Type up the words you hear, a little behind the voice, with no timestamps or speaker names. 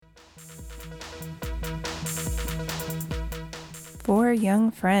Four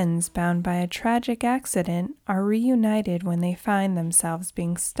young friends bound by a tragic accident are reunited when they find themselves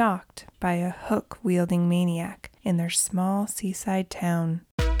being stalked by a hook-wielding maniac in their small seaside town.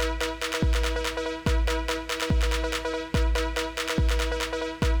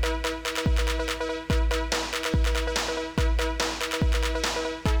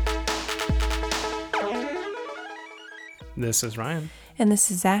 This is Ryan. And this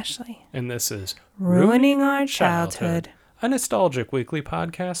is Ashley. And this is Ruining Our Childhood. A nostalgic weekly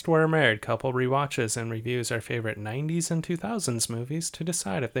podcast where a married couple rewatches and reviews our favorite 90s and 2000s movies to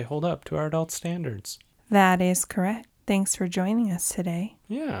decide if they hold up to our adult standards. That is correct. Thanks for joining us today.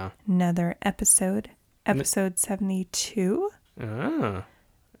 Yeah. Another episode 72. And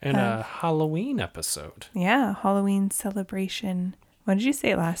a Halloween episode. Yeah, Halloween celebration. What did you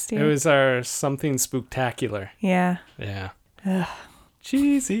say last year? It was our something spooktacular. Yeah. Yeah. Ugh.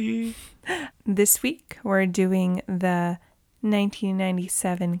 Cheesy. This week, we're doing the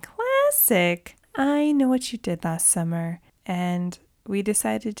 1997 classic, I Know What You Did Last Summer. And we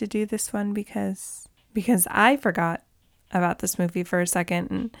decided to do this one because I forgot about this movie for a second.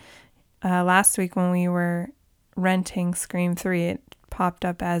 And last week when we were renting Scream 3, it popped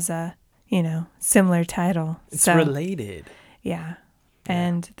up as a, similar title. It's related. Yeah.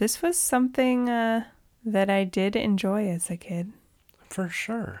 And this was something that I did enjoy as a kid. For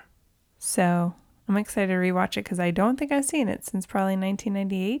sure. So I'm excited to rewatch it because I don't think I've seen it since probably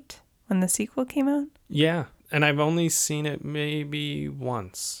 1998 when the sequel came out. Yeah, and I've only seen it maybe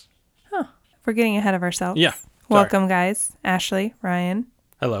once. Huh. We're getting ahead of ourselves. Yeah. Welcome, guys. Ashley, Ryan.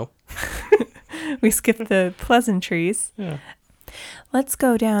 Hello. We skipped the pleasantries. Yeah. Let's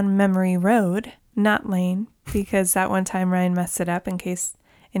go down memory road, not lane, because that one time Ryan messed it up in case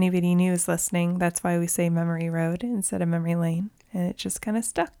anybody new is listening. That's why we say memory road instead of memory lane. And it just kind of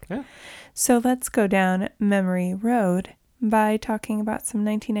stuck. Yeah. So let's go down memory road by talking about some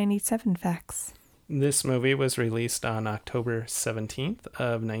 1997 facts. This movie was released on October 17th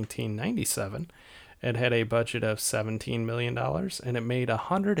of 1997. It had a budget of $17 million, and it made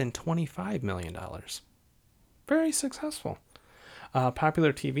 $125 million. Very successful.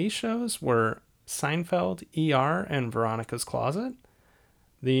 Popular TV shows were Seinfeld, ER, and Veronica's Closet.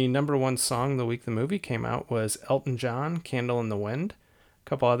 The number one song the week the movie came out was Elton John, Candle in the Wind. A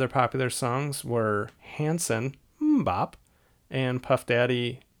couple other popular songs were Hanson, Bop, and Puff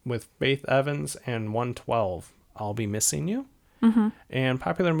Daddy with Faith Evans and 112, I'll Be Missing You. Mm-hmm. And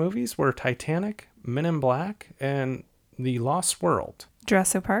popular movies were Titanic, Men in Black, and The Lost World.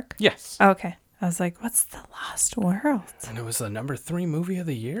 Jurassic Park? Yes. Okay. I was like, what's The Lost World? And it was the number 3 movie of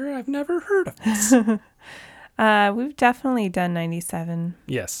the year? I've never heard of this. We've definitely done 97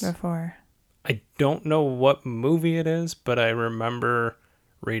 Yes. before. I don't know what movie it is, but I remember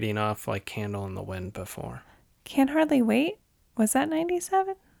reading off like Candle in the Wind before. Can't Hardly Wait? Was that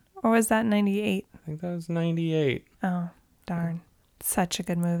 97? Or was that 98? I think that was 98. Oh, darn. Such a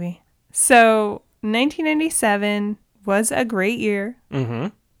good movie. So, 1997 was a great year. Mm-hmm.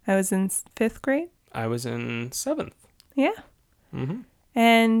 I was in 5th grade. I was in 7th. Yeah. Mm-hmm.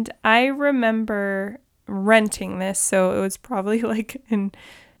 And I remember renting this, so it was probably like in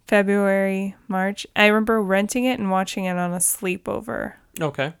February, March. I remember renting it and watching it on a sleepover.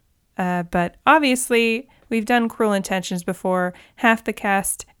 Okay. But obviously, we've done Cruel Intentions before. Half the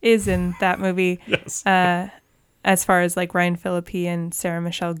cast is in that movie. Yes. As far as like Ryan Phillippe and Sarah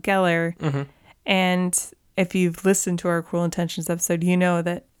Michelle Gellar. Mm-hmm. And if you've listened to our Cruel Intentions episode, you know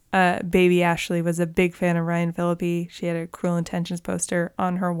that baby Ashley was a big fan of Ryan Phillippe. She had a Cruel Intentions poster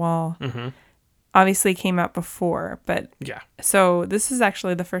on her wall. Mm-hmm. Obviously came out before, but yeah. So this is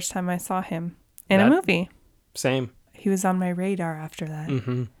actually the first time I saw him in a movie. Same. He was on my radar after that.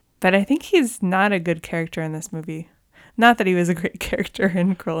 Mm-hmm. But I think he's not a good character in this movie. Not that he was a great character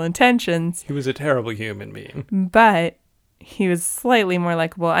in Cruel Intentions. He was a terrible human being. But he was slightly more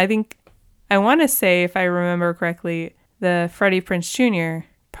likable. I want to say, if I remember correctly, the Freddie Prinze Jr.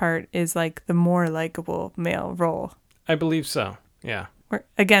 part is like the more likable male role. I believe so. Yeah.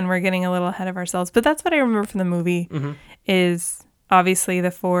 We're getting a little ahead of ourselves. But that's what I remember from the movie is obviously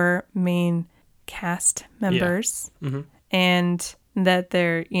the 4 main cast members. Yeah. Mm-hmm. And that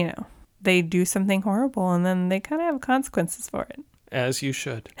they're, they do something horrible and then they kind of have consequences for it. As you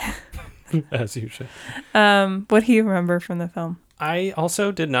should. As you should. What do you remember from the film? I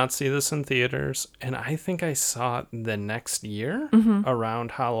also did not see this in theaters, and I think I saw it the next year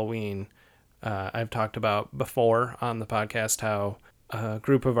around Halloween. I've talked about before on the podcast how a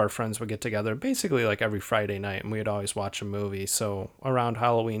group of our friends would get together basically like every Friday night, and we would always watch a movie. So around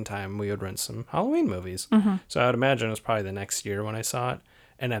Halloween time, we would rent some Halloween movies. Mm-hmm. So I would imagine it was probably the next year when I saw it.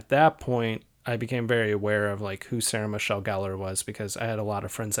 And at that point, I became very aware of like who Sarah Michelle Gellar was because I had a lot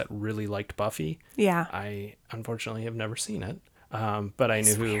of friends that really liked Buffy. Yeah. I unfortunately have never seen it, but I knew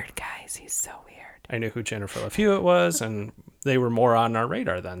He's who weird, guys. He's so weird. I knew who Jennifer Love Hewitt was, and they were more on our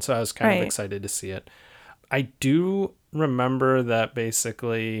radar then. So I was kind of Right. excited to see it. I do remember that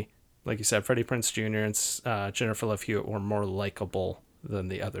basically, like you said, Freddie Prinze Jr. and Jennifer Love Hewitt were more likable than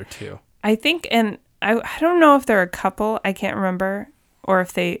the other two. I think, and I don't know if they're a couple. I can't remember. Or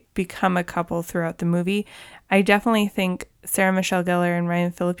if they become a couple throughout the movie. I definitely think Sarah Michelle Gellar and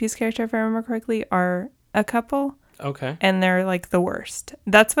Ryan Phillippe's character, if I remember correctly, are a couple. Okay. And they're like the worst.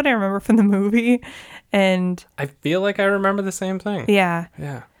 That's what I remember from the movie. And I feel like I remember the same thing. yeah.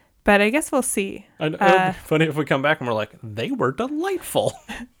 Yeah. But I guess we'll see. It'll be funny if we come back and we're like, they were delightful.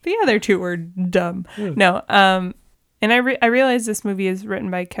 The other two were dumb. No. And I realize this movie is written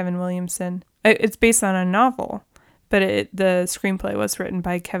by Kevin Williamson. It's based on a novel. But the screenplay was written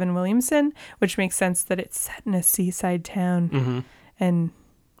by Kevin Williamson, which makes sense that it's set in a seaside town and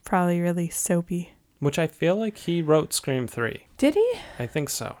probably really soapy. Which I feel like he wrote Scream 3. Did he? I think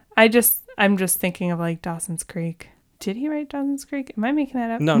so. I'm just thinking of like Dawson's Creek. Did he write Dawson's Creek? Am I making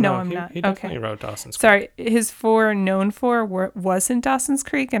that up? No, I'm not. He definitely wrote Dawson's Creek. Sorry, his four known for wasn't Dawson's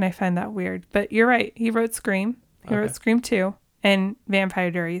Creek, and I find that weird. But you're right. He wrote Scream. He wrote Scream 2 and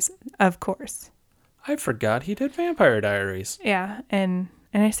Vampire Diaries, of course. I forgot he did Vampire Diaries. Yeah, and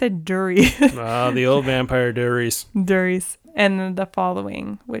I said Dury. The old Vampire Diaries. Duries. And then The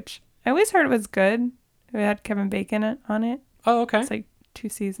Following, which I always heard was good. It had Kevin Bacon on it. Oh, okay. It's like 2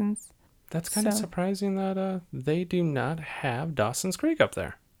 seasons. That's kind of surprising that they do not have Dawson's Creek up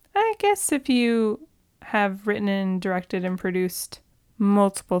there. I guess if you have written and directed and produced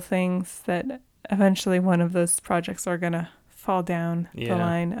multiple things, that eventually one of those projects are going to fall down the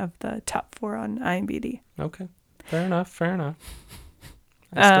line of the top 4 on IMDb. Okay. Fair enough. I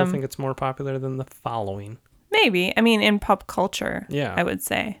still think it's more popular than The Following. Maybe. I mean, in pop culture, yeah, I would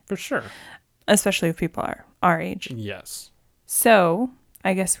say. For sure. Especially if people are our age. Yes. So,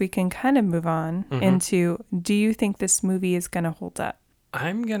 I guess we can kind of move on into, do you think this movie is going to hold up?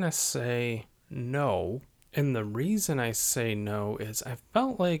 I'm going to say no. And the reason I say no is I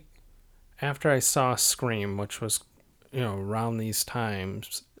felt like after I saw Scream, which was around these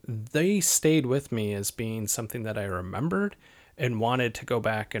times, they stayed with me as being something that I remembered and wanted to go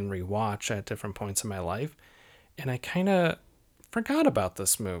back and rewatch at different points in my life. And I kind of forgot about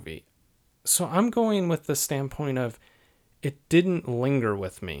this movie. So I'm going with the standpoint of it didn't linger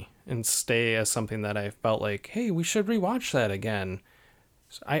with me and stay as something that I felt like, hey, we should rewatch that again.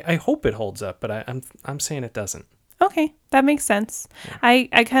 So I hope it holds up, but I'm saying it doesn't. Okay, that makes sense. Yeah.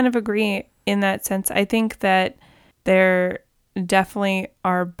 I kind of agree in that sense. I think that there definitely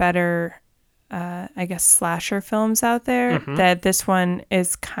are better, I guess, slasher films out there. That this one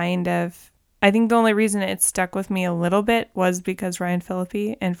is kind of, I think the only reason it stuck with me a little bit was because Ryan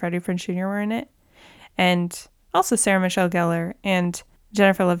Phillippe and Freddie Prinze Jr. were in it. And also Sarah Michelle Gellar and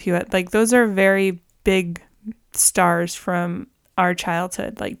Jennifer Love Hewitt. Like, those are very big stars from our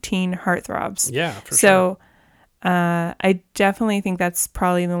childhood, like teen heartthrobs. Yeah, for sure. So I definitely think that's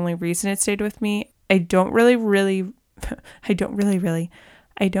probably the only reason it stayed with me. I don't really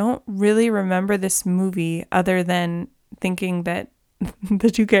remember this movie other than thinking that the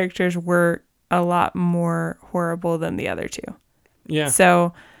two characters were a lot more horrible than the other two. Yeah.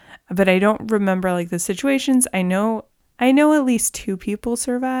 So, but I don't remember like the situations. I know at least 2 people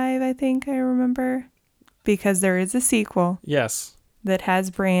survive, I think I remember, because there is a sequel. Yes. That has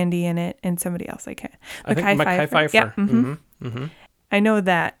Brandy in it and somebody else I can't. Mackay Pfeiffer. Yeah. Mm-hmm. I know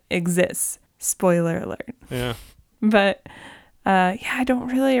that exists. Spoiler alert. Yeah. But I don't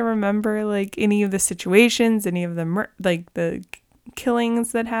really remember like any of the situations, any of the the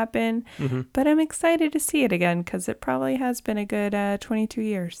killings that happen. But I'm excited to see it again because it probably has been a good 22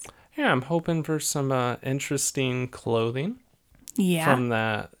 years. Yeah, I'm hoping for some interesting clothing. Yeah. From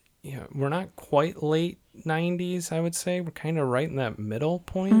that, we're not quite late 90s, I would say. We're kind of right in that middle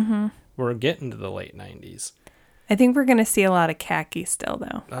point. We're getting to the late 90s. I think we're going to see a lot of khaki still,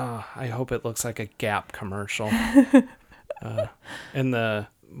 though. I hope it looks like a Gap commercial. And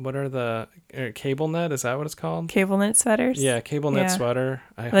what are the cable net? Is that what it's called? Cable knit sweaters? Yeah, cable knit sweater.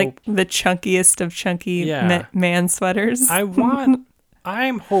 I like hope the chunkiest of chunky man sweaters.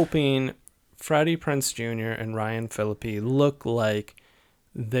 I'm hoping Freddie Prinze Jr. and Ryan Phillippe look like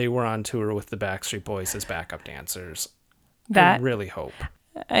they were on tour with the Backstreet Boys as backup dancers. I really hope.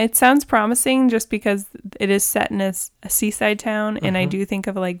 It sounds promising just because it is set in a seaside town, and I do think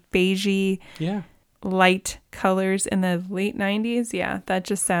of like beige-y light colors in the late 90s. Yeah, that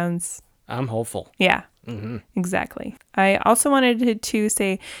just sounds... I'm hopeful. Yeah, Mm-hmm. Exactly. I also wanted to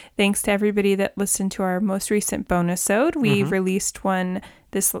say thanks to everybody that listened to our most recent bonus-ode. We Mm-hmm. released one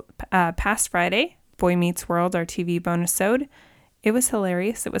this past Friday, Boy Meets World, our TV bonus-ode. It was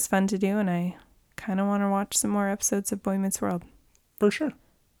hilarious. It was fun to do, and I kind of want to watch some more episodes of Boy Meets World. For sure.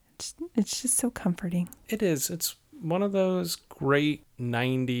 It's just so comforting. It is. It's one of those great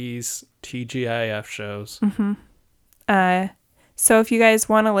 90s TGIF shows. So if you guys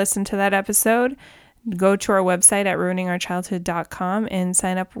want to listen to that episode, go to our website at ruiningourchildhood.com and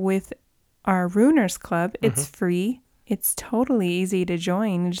sign up with our Ruiners Club. It's free. It's totally easy to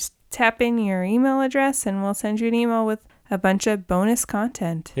join. You just tap in your email address and we'll send you an email with a bunch of bonus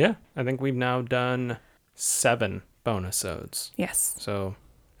content. Yeah. I think we've now done 7 bonus-odes. Yes. So,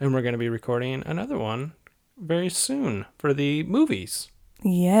 and we're going to be recording another one very soon for the movies.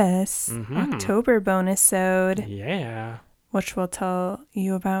 Yes. Mm-hmm. October bonus-ode, Yeah. which we'll tell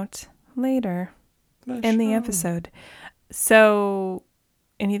you about later The in the show. episode. So,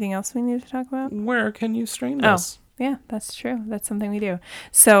 anything else we need to talk about? Where can you stream Oh. this? Yeah, that's true. That's something we do.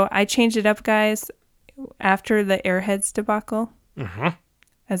 So I changed it up, guys, after the Airheads debacle,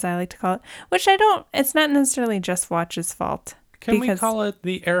 as I like to call it, which it's not necessarily Just Watch's fault. Can we call it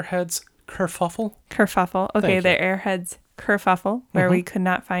the Airheads kerfuffle? Kerfuffle. Okay, Thank the you. Airheads kerfuffle, where we could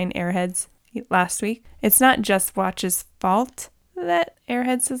not find Airheads last week. It's not Just Watch's fault that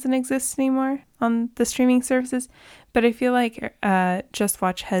Airheads doesn't exist anymore on the streaming services, but I feel like Just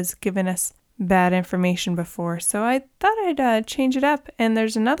Watch has given us bad information before, so I thought I'd change it up. And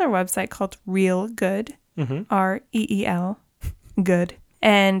there's another website called Real Good, REEL, good,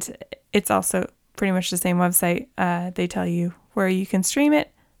 and it's also pretty much the same website. They tell you where you can stream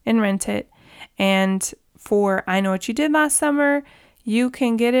it and rent it. And for I Know What You Did Last Summer, you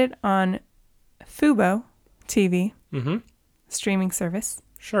can get it on Fubo TV, streaming service,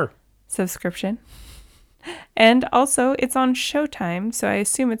 Sure. subscription. And also, it's on Showtime, so I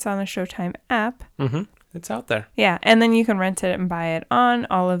assume it's on the Showtime app. It's out there. Yeah, and then you can rent it and buy it on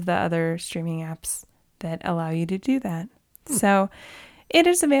all of the other streaming apps that allow you to do that. So it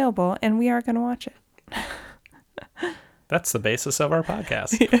is available, and we are going to watch it. That's the basis of our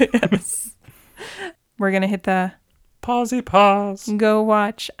podcast. Yes. We're going to hit the Pause. go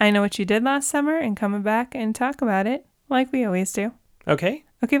watch I Know What You Did Last Summer and come back and talk about it like we always do. Okay.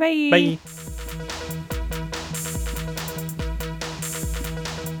 Okay, bye. Bye.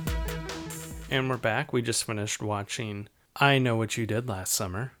 And we're back. We just finished watching I Know What You Did Last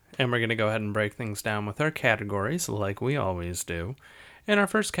Summer. And we're going to go ahead and break things down with our categories like we always do. And our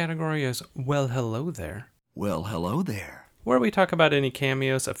first category is Well, Hello There. Well, hello there. Where we talk about any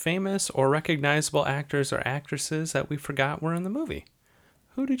cameos of famous or recognizable actors or actresses that we forgot were in the movie.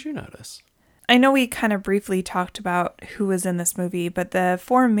 Who did you notice? I know we kind of briefly talked about who was in this movie, but the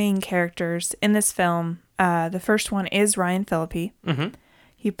 4 main characters in this film, the first one is Ryan Phillippe.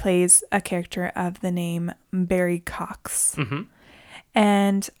 He plays a character of the name Barry Cox.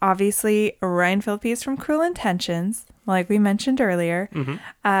 And obviously, Ryan Phillippe is from Cruel Intentions, like we mentioned earlier.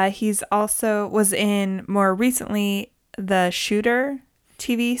 He's also was in, more recently, the Shooter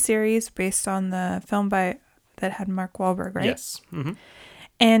TV series based on the film that had Mark Wahlberg, right? Yes.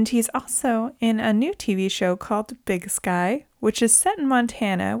 And he's also in a new TV show called Big Sky, which is set in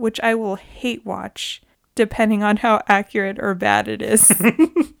Montana, which I will hate watch depending on how accurate or bad it is.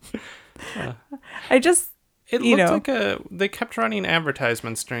 It looked like they kept running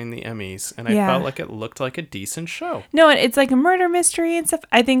advertisements during the Emmys, and I felt like it looked like a decent show. No, it's like a murder mystery and stuff.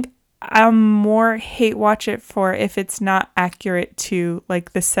 I think I'll more hate watch it for if it's not accurate to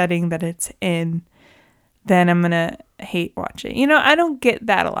like the setting that it's in, then I'm going to hate watch it. I don't get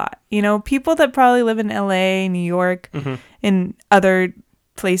that a lot. People that probably live in LA, New York, and other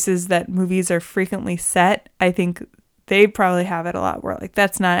places that movies are frequently set, I think they probably have it a lot where like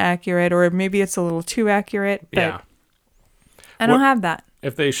that's not accurate, or maybe it's a little too accurate. But I don't have that.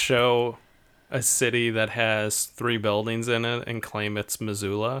 If they show a city that has 3 buildings in it and claim it's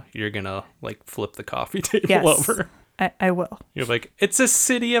Missoula, you're gonna like flip the coffee table over. I will. You're like, it's a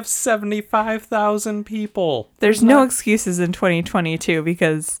city of 75,000 people. There's no excuses in 2022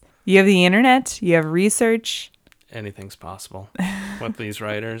 because you have the internet, you have research. Anything's possible with these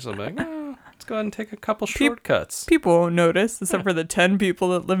writers. I'm like, let's go ahead and take a couple shortcuts. People won't notice, except for the 10 people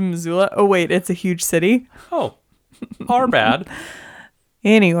that live in Missoula. Oh, wait, it's a huge city. Oh, our bad.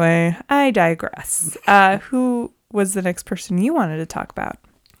 Anyway, I digress. Who was the next person you wanted to talk about?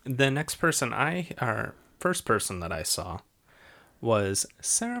 The next person first person that I saw was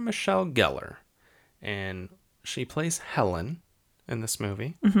Sarah Michelle Gellar, and she plays Helen in this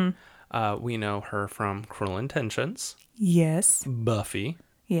movie. We know her from Cruel Intentions. Yes. Buffy.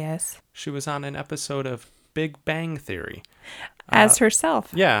 Yes. She was on an episode of Big Bang Theory. As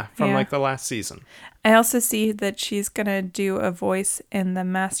herself. Yeah, from Yeah. like the last season. I also see that she's going to do a voice in the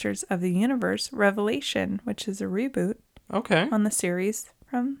Masters of the Universe Revelation, which is a reboot Okay. on the series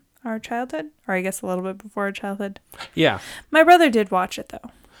from our childhood, or I guess a little bit before our childhood. Yeah. My brother did watch it,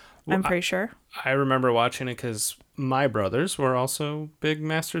 though. Well, I'm pretty sure. I remember watching it because my brothers were also big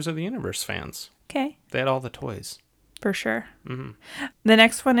Masters of the Universe fans. Okay. They had all the toys. For sure. Mm-hmm. The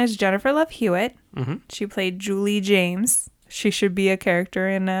next one is Jennifer Love Hewitt. Mm-hmm. She played Julie James. She should be a character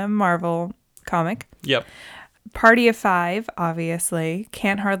in a Marvel comic. Yep. Party of Five, obviously.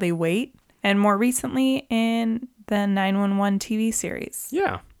 Can't Hardly Wait. And more recently in the 911 TV series.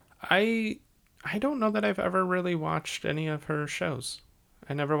 Yeah. I don't know that I've ever really watched any of her shows.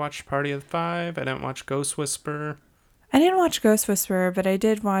 I never watched Party of Five. I didn't watch Ghost Whisperer. I didn't watch Ghost Whisperer, but I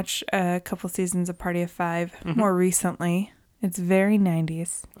did watch a couple seasons of Party of Five more recently. It's very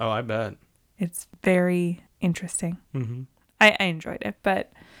 90s. Oh, I bet. It's very interesting. Mm-hmm. I enjoyed it,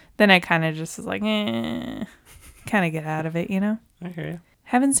 but then I kind of just was like, kind of get out of it, you know? I hear you.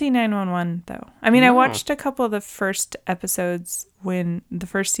 Haven't seen 911, though. I mean, I No. watched a couple of the first episodes the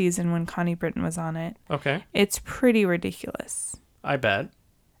first season when Connie Britton was on it. Okay. It's pretty ridiculous, I bet.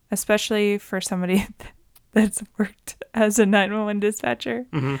 especially for somebody that's worked as a 911 dispatcher.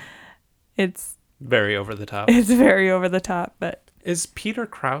 Mm-hmm. It's Very over the top. very over the top, but Is Peter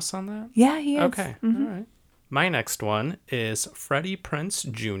Krause on that? yeah, he is. Okay. All right. My next one is Freddie Prinze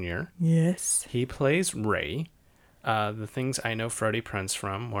Jr. Yes. He plays Ray. The things I know Freddie Prinze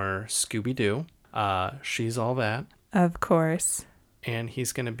from were Scooby-Doo, She's All That, Of course. and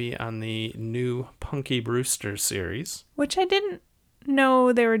he's going to be on the new Punky Brewster series. Which I didn't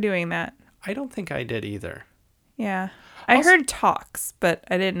know they were doing that. I don't think I did either. Yeah. I Also- heard talks, but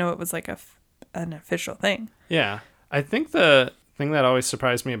I didn't know it was like an official thing. Yeah. I think the thing that always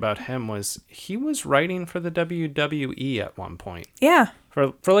surprised me about him was he was writing for the WWE at one point Yeah.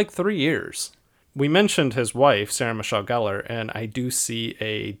 for like 3 years. We mentioned his wife, Sarah Michelle Gellar, and I do see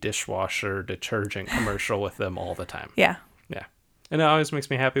a dishwasher detergent commercial with them all the time. Yeah. Yeah. And it always makes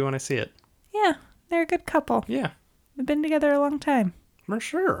me happy when I see it. Yeah. They're a good couple. Yeah, They've been together a long time. for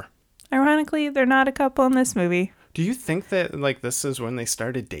sure. Ironically, they're not a couple in this movie. Do you think that like this is when they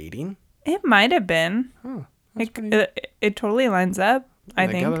started dating? It might have been. Oh, It totally lines up, I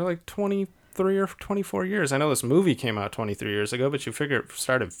think. Together like 23 or 24 years. I know this movie came out 23 years ago, but you figure it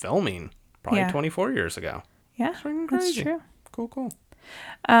started filming probably Yeah. 24 years ago. Yeah, freaking that's crazy. true. Cool.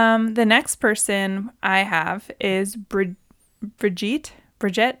 The next person I have is Brigitte.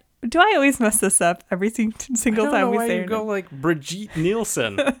 Do I always mess this up every single I don't time know we why say you her go name? like Brigitte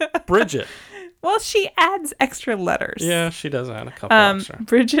Nielsen. Bridget. Well, she adds extra letters. Yeah, she does add a couple extra.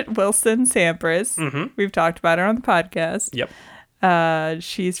 Bridget Wilson Sampras. Mm-hmm. We've talked about her on the podcast. Yep.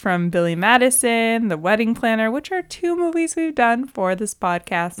 She's from Billy Madison, The Wedding Planner, which are 2 movies we've done for this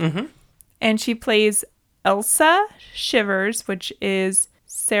podcast. Mm-hmm. And she plays Elsa Shivers, which is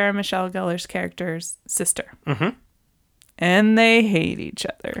Sarah Michelle Gellar's character's sister. Mm-hmm. And they hate each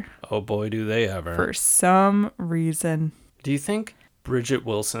other Oh boy, do they ever. for some reason. Do you think Bridget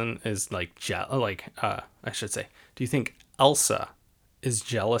Wilson is like I should say, do you think Elsa is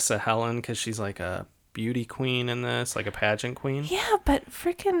jealous of Helen because she's like a beauty queen in this, like a pageant queen? Yeah, but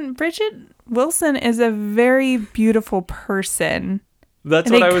freaking Bridget Wilson is a very beautiful person. That's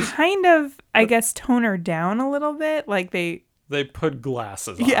And what they I was. kind of, I guess, tone her down a little bit. Like They put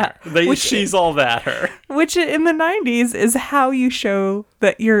glasses on Yeah, her. She's all that her. which in the 90s is how you show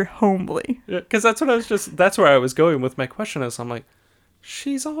that you're homely. Because that's where I was going with my question is I'm like,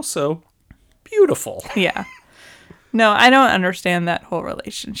 she's also beautiful. Yeah. No, I don't understand that whole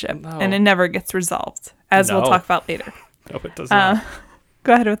relationship. No. And it never gets resolved, as we'll No. talk about later. No, it does not.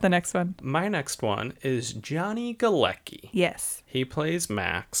 Go ahead with the next one. My next one is Johnny Galecki. Yes. He plays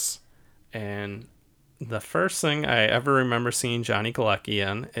Max, and the first thing I ever remember seeing Johnny Galecki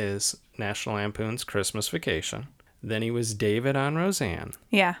in is National Lampoon's Christmas Vacation. Then he was David on Roseanne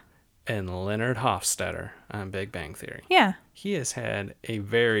Yeah. and Leonard Hofstadter on Big Bang Theory. Yeah. He has had a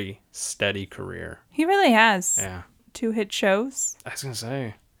very steady career. He really has. Yeah. 2 hit shows. I was going to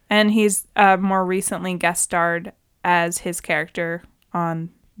say. And he's more recently guest starred as his character on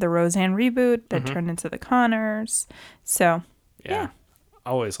the Roseanne reboot that turned into the Connors. So, Yeah.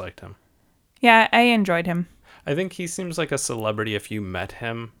 Always liked him. yeah, I enjoyed him. I think he seems like a celebrity. If you met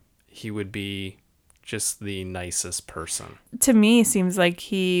him, he would be just the nicest person. To me, seems like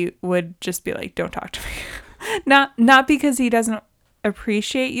he would just be like, don't talk to me. Not because he doesn't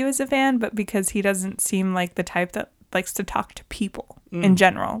appreciate you as a fan, but because he doesn't seem like the type that likes to talk to people in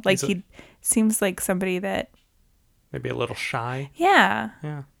general. Like he seems like somebody that Maybe a little shy. Yeah.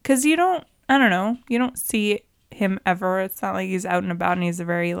 Yeah. Because you don't see him ever. It's not like he's out and about and he's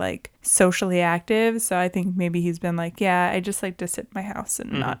very like socially active. So I think maybe he's been like, yeah, I just like to sit in my house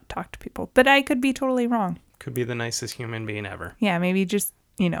and not talk to people. But I could be totally wrong. Could be the nicest human being ever. Yeah, maybe just,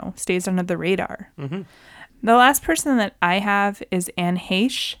 stays under the radar. Mm-hmm. The last person that I have is Anne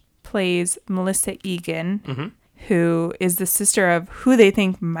Heche, plays Melissa Egan, who is the sister of who they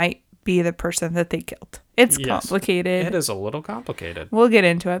think might be the person that they killed. It's complicated. It is a little complicated. We'll get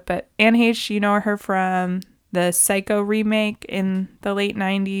into it, but Anne Heche, you know her from the Psycho remake in the late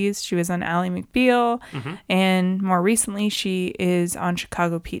 90s. She was on Ally McBeal, and more recently she is on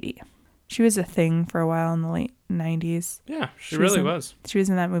Chicago PD. She was a thing for a while in the late 90s. Yeah, she really was. She was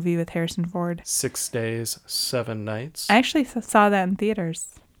in that movie with Harrison Ford. 6 Days, 7 Nights. I actually saw that in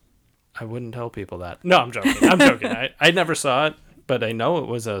theaters. I wouldn't tell people that. No, I'm joking. I never saw it, but I know it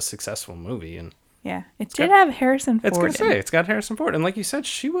was a successful movie. And yeah, it did have Harrison Ford. It's going to say, it's got Harrison Ford. And like you said,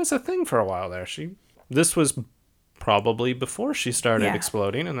 she was a thing for a while there. This was probably before she started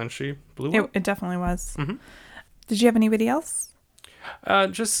exploding, and then she blew up. It definitely was. Did you have anybody else? I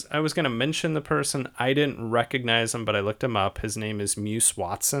was going to mention the person. I didn't recognize him, but I looked him up. His name is Muse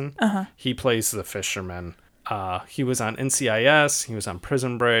Watson. He plays the fisherman. He was on NCIS. He was on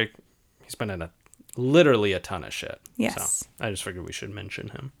Prison Break. He's been in literally a ton of shit. Yes. So I just figured we should mention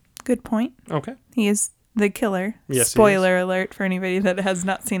him. Good point. Okay. He is the killer. Yes, Spoiler alert for anybody that has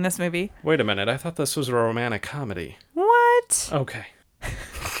not seen this movie. Wait a minute. I thought this was a romantic comedy. What? Okay.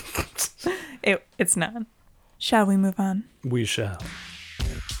 It's not. Shall we move on? We shall.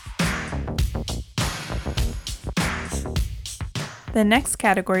 The next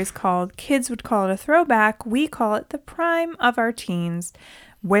category is called Kids Would Call It a Throwback. We call it the prime of our teens,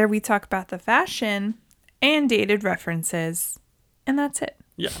 where we talk about the fashion and dated references. And that's it.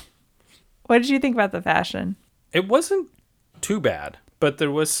 Yeah. What did you think about the fashion? It wasn't too bad, but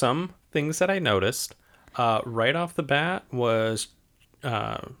there was some things that I noticed. Right off the bat was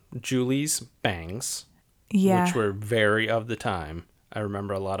Julie's bangs, which were very of the time. I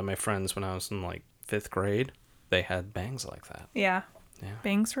remember a lot of my friends when I was in like 5th grade, they had bangs like that. Yeah.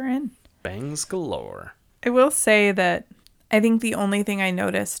 Bangs were in. Bangs galore. I will say that I think the only thing I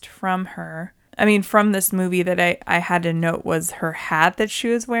noticed from this movie that I had to note was her hat that she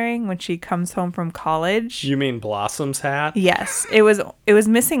was wearing when she comes home from college. You mean Blossom's hat? Yes. It was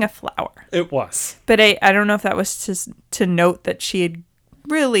missing a flower. It was. But I don't know if that was just to note that she had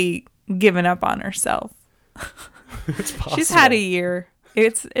really given up on herself. It's possible. She's had a year.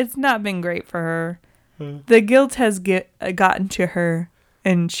 It's not been great for her. The guilt has gotten to her,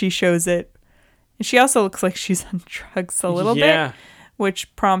 and she shows it. And she also looks like she's on drugs a little bit,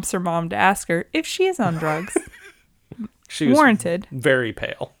 which prompts her mom to ask her if she is on drugs. She was warranted. Very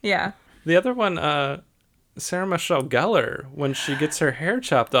pale. Yeah. The other one, Sarah Michelle Gellar, when she gets her hair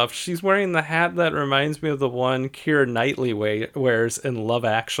chopped off, she's wearing the hat that reminds me of the one Keira Knightley wears in Love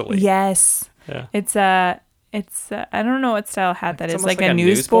Actually. Yes. Yeah. It's I don't know what style hat that is. Like a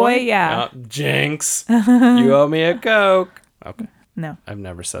newsboy? Yeah. Jinx. You owe me a Coke. Okay. No. I've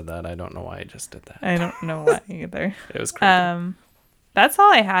never said that. I don't know why I just did that. I don't know why either. It was creepy. That's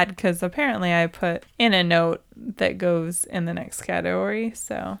all I had because apparently I put in a note that goes in the next category.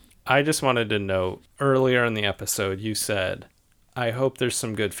 So I just wanted to note, earlier in the episode, you said, I hope there's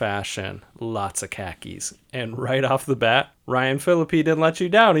some good fashion, lots of khakis. And right off the bat, Ryan Phillippe didn't let you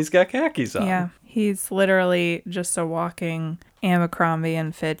down. He's got khakis on. Yeah, he's literally just a walking Abercrombie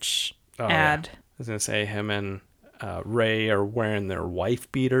and Fitch ad. Yeah. I was going to say him and Ray are wearing their wife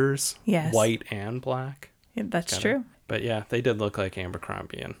beaters. Yes. White and black. Yeah, that's true. But yeah, they did look like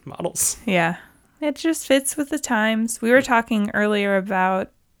Abercrombie models. Yeah, it just fits with the times. We were talking earlier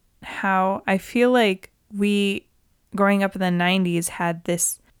about how I feel like we, growing up in the 90s, had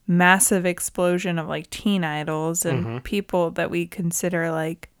this massive explosion of like teen idols and people that we consider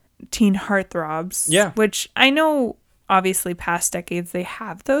like teen heartthrobs. Yeah. Which I know obviously past decades they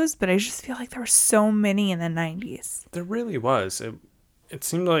have those, but I just feel like there were so many in the 90s. There really was. It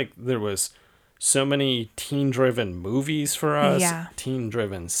seemed like there was so many teen-driven movies for us,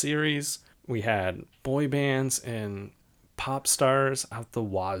 teen-driven series. We had boy bands and pop stars out the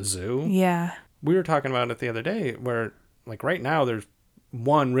wazoo. Yeah. We were talking about it the other day where, like, right now there's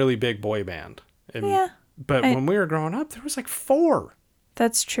one really big boy band. But when we were growing up, there was like 4.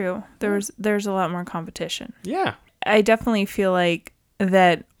 That's true. There's a lot more competition. Yeah. I definitely feel like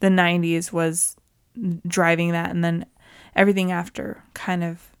that the 90s was driving that, and then everything after kind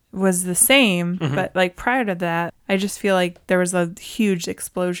of was the same. But like prior to that, I just feel like there was a huge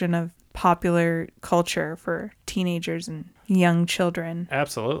explosion of popular culture for teenagers and young children.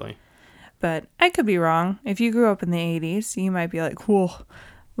 Absolutely. but I could be wrong. If you grew up in the 80s, you might be like, well,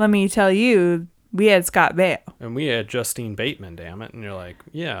 let me tell you, we had Scott Baio. And we had Justine Bateman, damn it. And you're like,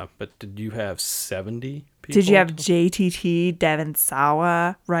 yeah, but did you have 70 people? Did you have JTT, Devin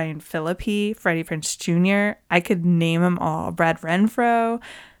Sawa, Ryan Phillippe, Freddie Prinze Jr.? I could name them all. Brad Renfro,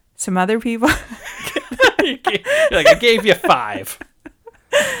 some other people. You're like, I gave you 5.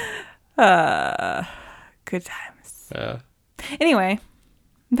 Good times. Anyway,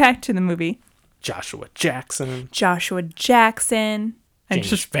 back to the movie. Joshua Jackson.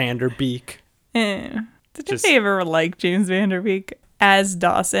 James Van Der Beek. Did anybody ever like James Van Der Beek as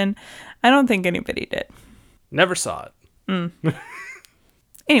Dawson? I don't think anybody did. Never saw it.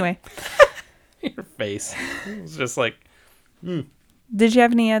 Anyway. Your face. It was just like, Did you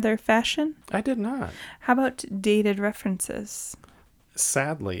have any other fashion? I did not. How about dated references?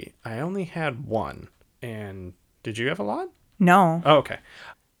 Sadly, I only had one. And did you have a lot? No. Oh, okay.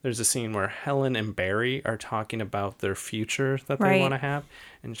 There's a scene where Helen and Barry are talking about their future that they want to have.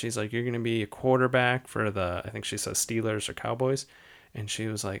 And she's like, you're going to be a quarterback for I think she says Steelers or Cowboys. And she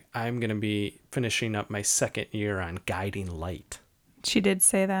was like, I'm going to be finishing up my 2nd year on Guiding Light. She did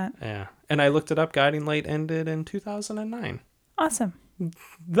say that. Yeah. And I looked it up. Guiding Light ended in 2009. Awesome.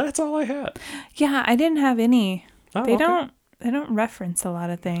 That's all I had. Yeah, I didn't have any. Oh, They okay. don't reference a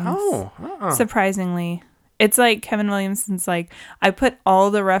lot of things. Oh. Surprisingly. It's like Kevin Williamson's like, I put all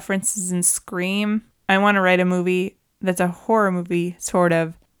the references in Scream. I want to write a movie that's a horror movie, sort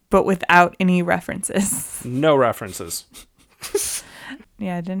of, but without any references. No references.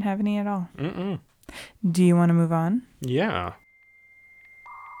 Yeah, I didn't have any at all. Mm-mm. Do you want to move on? Yeah.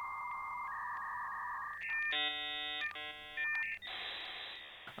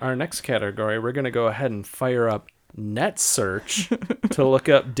 Our next category, we're going to go ahead and fire up Net Search to look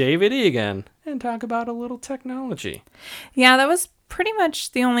up David Egan and talk about a little technology. Yeah, that was pretty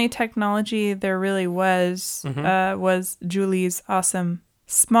much the only technology there really was Julie's awesome,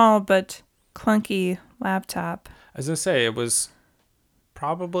 small but clunky laptop. I was going to say, it was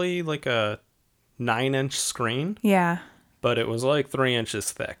probably like a 9-inch screen. Yeah. But it was like 3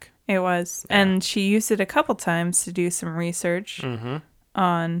 inches thick. It was. Yeah. And she used it a couple times to do some research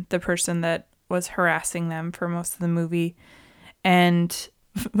on the person that was harassing them for most of the movie. And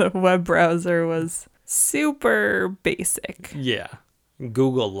the web browser was super basic. Yeah.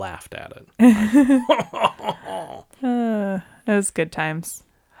 Google laughed at it. It was good times.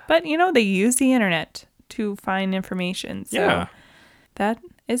 But, they use the internet to find information. So that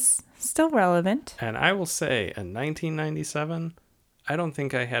is still relevant. And I will say, in 1997, I don't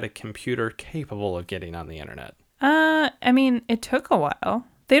think I had a computer capable of getting on the internet. It took a while.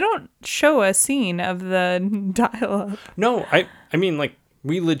 They don't show a scene of the dial-up. No, I mean, like,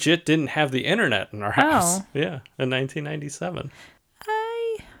 we legit didn't have the internet in our house. Oh. Yeah, in 1997.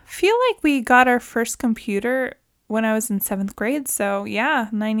 I feel like we got our first computer when I was in 7th grade. So, yeah,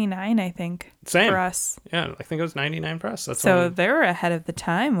 99, I think. Same. For us. Yeah, I think it was 99 for us. So they were ahead of the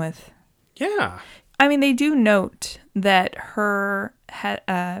time with... Yeah. I mean, they do note that her...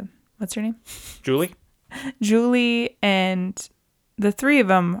 what's her name? Julie? Julie and the 3 of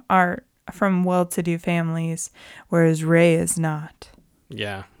them are from well-to-do families, whereas Ray is not.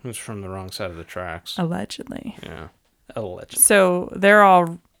 Yeah, he was from the wrong side of the tracks. Allegedly. Yeah, allegedly. So they're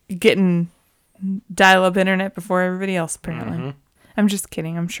all getting dial-up internet before everybody else, apparently. Mm-hmm. I'm just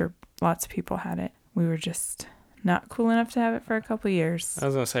kidding. I'm sure lots of people had it. We were just not cool enough to have it for a couple years. I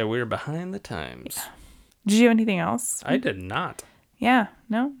was going to say, we were behind the times. Yeah. Did you do anything else? I did not. Yeah,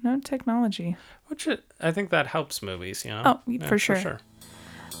 no technology. Which I think that helps movies, Oh, yeah, for sure.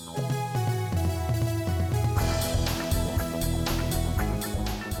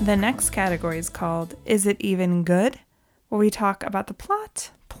 The next category is called Is It Even Good? Where we talk about the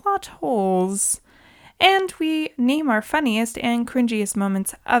plot holes, and we name our funniest and cringiest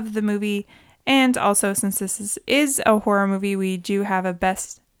moments of the movie. And also, since this is a horror movie, we do have a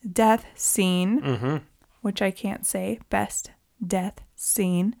best death scene, which I can't say. Best death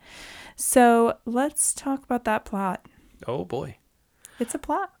scene. So let's talk about that plot. Oh boy. It's a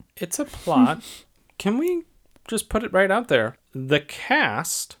plot. It's a plot. Can we just put it right out there? The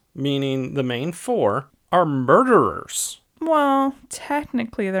cast, meaning the main 4, are murderers. Well,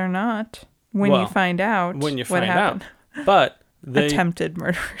 technically they're not. When you find out what happened. Out. But they attempted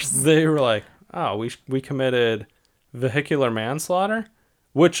murders. They were like, oh, we committed vehicular manslaughter.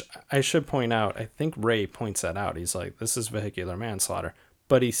 Which I should point out, I think Ray points that out. He's like, this is vehicular manslaughter.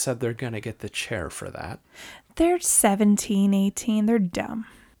 But he said they're going to get the chair for that. They're 17, 18. They're dumb.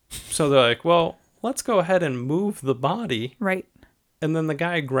 So they're like, well, let's go ahead and move the body. Right. And then the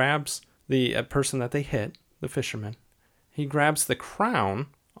guy grabs the person that they hit, the fisherman. He grabs the crown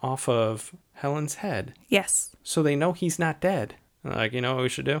off of Helen's head. Yes. So they know he's not dead. Like, you know what we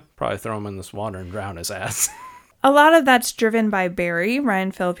should do? Probably throw him in this water and drown his ass. A lot of that's driven by Barry,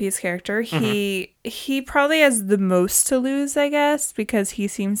 Ryan Phillippe's character. He probably has the most to lose, I guess, because he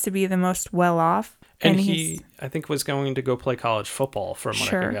seems to be the most well off. And he, I think, was going to go play college football from what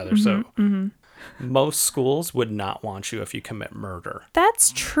I can gather. So most schools would not want you if you commit murder.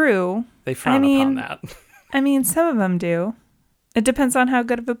 That's true. They frown upon that. I mean, some of them do. It depends on how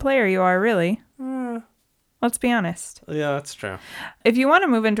good of a player you are, really. Let's be honest. Yeah, that's true. If you want to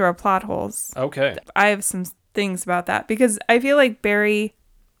move into our plot holes, okay, I have some things about that because I feel like Barry,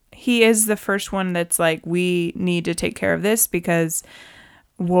 he is the first one that's like, we need to take care of this because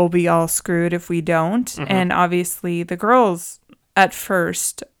we'll be all screwed if we don't. And obviously the girls at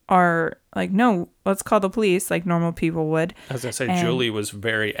first are like, no, let's call the police like normal people would. As I say, Julie was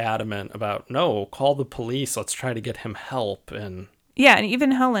very adamant about, no, call the police. Let's try to get him help. And yeah, and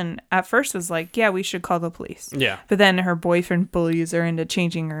even Helen at first was like, yeah, we should call the police. Yeah. But then her boyfriend bullies her into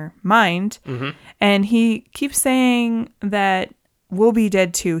changing her mind. And he keeps saying that we'll be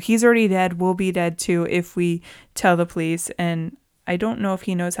dead too. He's already dead. We'll be dead too if we tell the police. And I don't know if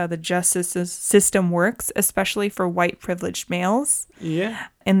he knows how the justice system works, especially for white privileged males. Yeah.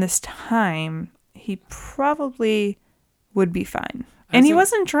 In this time, he probably would be fine. And he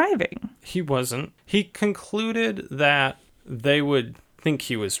wasn't driving. He wasn't. He concluded that they would think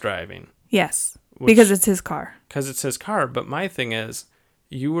he was driving. Yes, because it's his car. Because it's his car. But my thing is,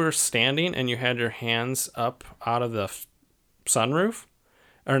 you were standing and you had your hands up out of the sunroof.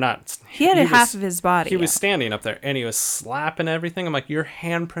 Or not. He had half of his body. He was standing up there and he was slapping everything. I'm like, your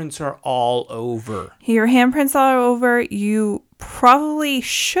handprints are all over. Your handprints are all over. You probably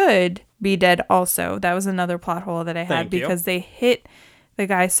should be dead also. That was another plot hole that I had because they hit the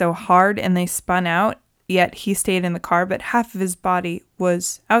guy so hard and they spun out. Yet he stayed in the car, but half of his body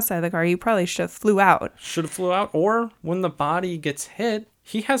was outside the car. He probably should have flew out. Should have flew out. Or when the body gets hit,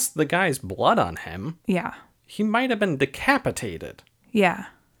 he has the guy's blood on him. Yeah. He might have been decapitated. Yeah,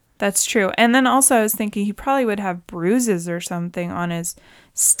 that's true. And then also I was thinking he probably would have bruises or something on his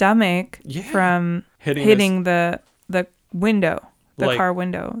stomach from hitting the window, the car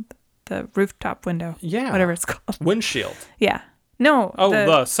window, the rooftop window. Yeah. Whatever it's called. Windshield. Yeah. No. Oh,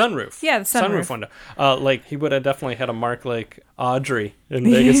 the sunroof. Yeah, the sunroof. Window. Like, he would have definitely had a mark like Audrey in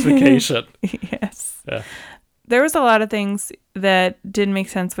Vegas Vacation. Yes. Yeah. There was a lot of things that didn't make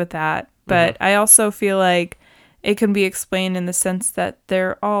sense with that. But I also feel like it can be explained in the sense that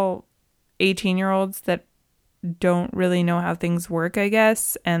they're all 18-year-olds that don't really know how things work, I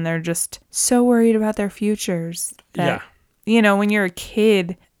guess. And they're just so worried about their futures. That, you know, when you're a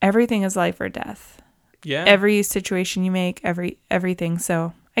kid, everything is life or death. Yeah. Every situation you make, everything.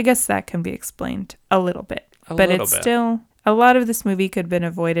 So I guess that can be explained a little bit. But it's still, a lot of this movie could have been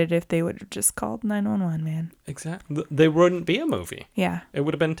avoided if they would have just called 911, man. Exactly. They wouldn't be a movie. Yeah. It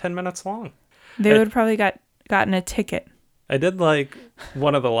would have been 10 minutes long. They would have probably gotten a ticket. I did like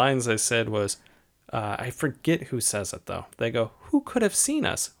one of the lines I said was, I forget who says it though. They go, who could have seen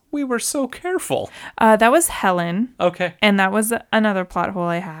us? We were so careful. That was Helen. Okay. And that was another plot hole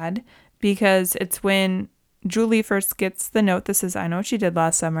I had. Because it's when Julie first gets the note that says, I know what you did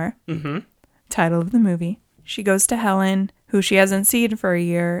last summer. Title of the movie. She goes to Helen, who she hasn't seen for a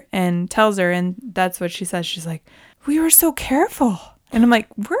year, and tells her, and that's what she says. She's like, we were so careful. And I'm like,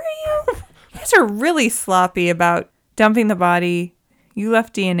 were you? You guys are really sloppy about dumping the body. You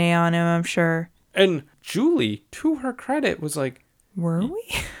left DNA on him, I'm sure. And Julie, to her credit, was like, were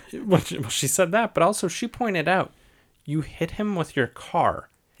we? Well, she said that, but also she pointed out, you hit him with your car.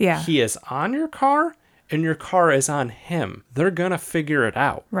 Yeah. He is on your car and your car is on him. They're going to figure it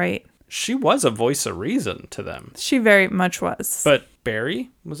out. Right. She was a voice of reason to them. She very much was. But Barry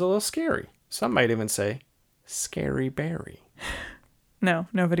was a little scary. Some might even say, scary Barry. No,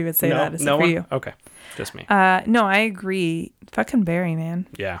 nobody would say that except for you. Okay, just me. No, I agree. Fucking Barry, man.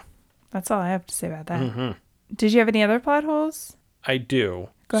 Yeah. That's all I have to say about that. Did you have any other plot holes? I do.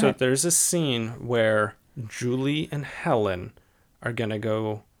 Go ahead. There's a scene where Julie and Helen are going to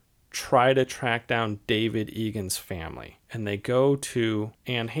go try to track down David Egan's family. And they go to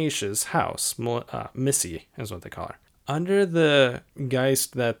Anne Heche's house. Missy is what they call her. Under the guise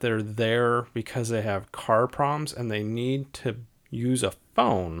that they're there because they have car problems and they need to use a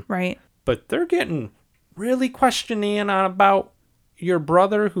phone. Right. But they're getting really questioning about your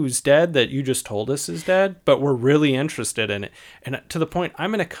brother who's dead that you just told us is dead, but we're really interested in it. And to the point,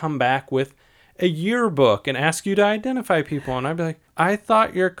 I'm going to come back with a yearbook and ask you to identify people. And I'd be like, I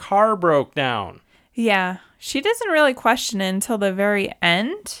thought your car broke down. Yeah. She doesn't really question it until the very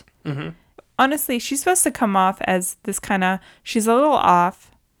end. Honestly, she's supposed to come off as this kind of, she's a little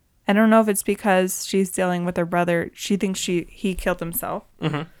off. I don't know if it's because she's dealing with her brother. She thinks he killed himself.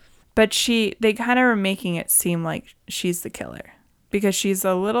 Mm-hmm. But they kind of are making it seem like she's the killer because she's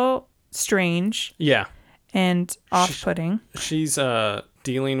a little strange. Yeah. And off-putting. She's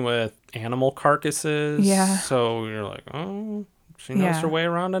dealing with animal carcasses. Yeah. So you're like, oh, she knows her way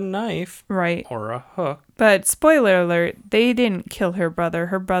around a knife. Right. Or a hook. But spoiler alert, they didn't kill her brother.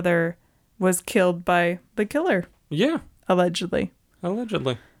 Her brother was killed by the killer. Yeah. Allegedly.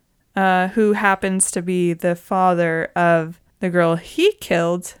 Who happens to be the father of the girl he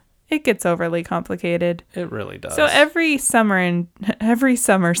killed. It gets overly complicated. It really does. So every summer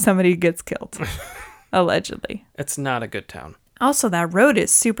somebody gets killed. Allegedly. It's not a good town. Also, that road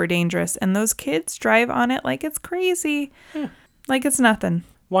is super dangerous, and those kids drive on it like it's crazy. Yeah. Like it's nothing.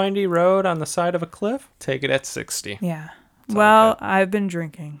 Windy road on the side of a cliff, take it at 60. Yeah. It's well, I've been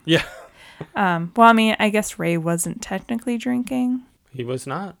drinking. Yeah. Well, I mean, I guess Ray wasn't technically drinking. He was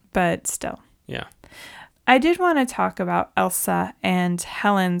not. But still. Yeah. I did want to talk about Elsa and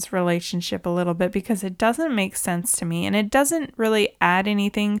Helen's relationship a little bit because it doesn't make sense to me and it doesn't really add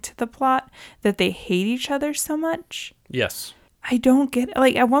anything to the plot that they hate each other so much. Yes. I don't get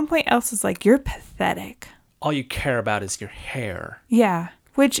like at one point Elsa's like, you're pathetic. All you care about is your hair. Yeah.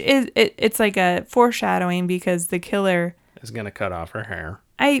 Which is it's like a foreshadowing because the killer is going to cut off her hair.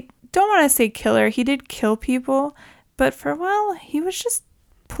 I don't want to say killer. He did kill people, but for a while he was just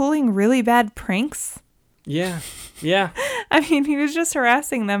pulling really bad pranks. Yeah. Yeah. I mean, he was just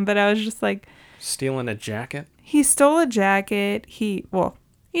harassing them, but I was just like... Stealing a jacket? He stole a jacket. He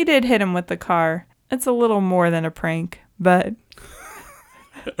did hit him with the car. It's a little more than a prank, but...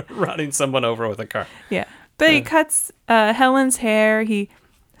 Running someone over with a car. Yeah. But he cuts Helen's hair. He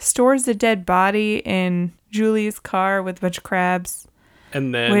stores a dead body in Julie's car with a bunch of crabs.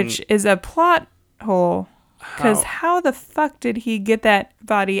 And then... Which is a plot hole. Because how the fuck did he get that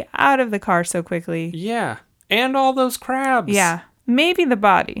body out of the car so quickly? Yeah. And all those crabs. Yeah. Maybe the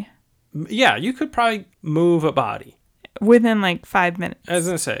body. Yeah, you could probably move a body. Within like 5 minutes. I was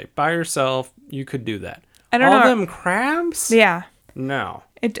going to say, by yourself, you could do that. I don't know. All them crabs? Yeah. No.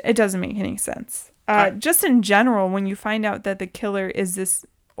 It doesn't make any sense. Just in general, when you find out that the killer is this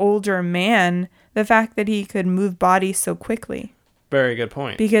older man, the fact that he could move bodies so quickly. Very good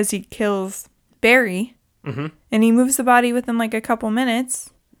point. Because he kills Barry. Mm-hmm. And he moves the body within like a couple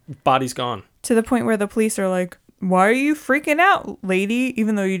minutes. Body's gone. To the point where the police are like, why are you freaking out, lady?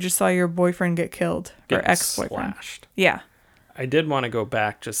 Even though you just saw your boyfriend get killed. Or ex-boyfriend. Slashed. Yeah. I did want to go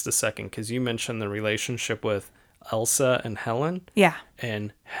back just a second because you mentioned the relationship with Elsa and Helen. Yeah.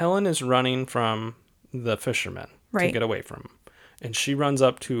 And Helen is running from the fishermen to get away from him. And she runs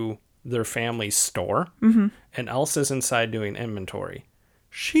up to their family's store. Mm-hmm. And Elsa's inside doing inventory.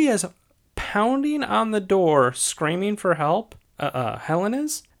 She is pounding on the door, screaming for help. Helen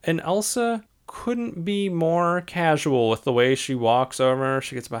is. And Elsa couldn't be more casual with the way she walks over.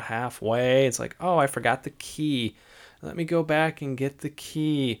 She gets about halfway. It's like, oh, I forgot the key. Let me go back and get the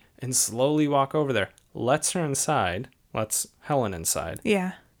key and slowly walk over there. Lets her inside. Lets Helen inside.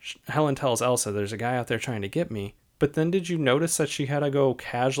 Yeah. Helen tells Elsa, there's a guy out there trying to get me. But then did you notice that she had to go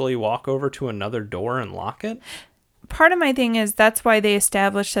casually walk over to another door and lock it? Part of my thing is that's why they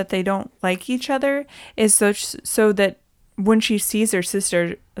established that they don't like each other is so that when she sees her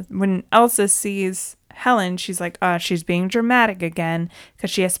sister, when Elsa sees Helen, she's like, she's being dramatic again because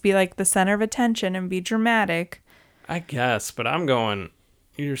she has to be like the center of attention and be dramatic. I guess, but I'm going,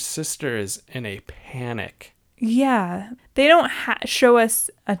 your sister is in a panic. Yeah. They don't show us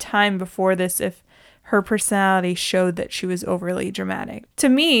a time before this if her personality showed that she was overly dramatic. To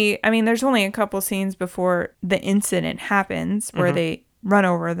me, I mean, there's only a couple scenes before the incident happens where they run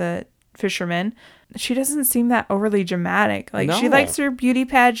over the fisherman. She doesn't seem that overly dramatic. Like, she likes her beauty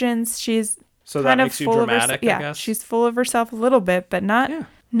pageants. She's so kind that of makes you full dramatic, of herself. Yeah, I guess? she's full of herself a little bit, but not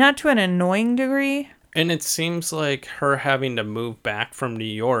to an annoying degree. And it seems like her having to move back from New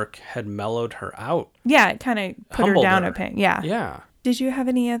York had mellowed her out. Yeah, it kind of put her down a peg. Yeah. Yeah. Did you have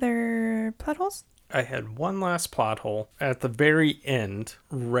any other plot holes? I had one last plot hole. At the very end,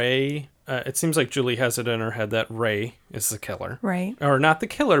 Ray, it seems like Julie has it in her head that Ray is the killer. Right. Or not the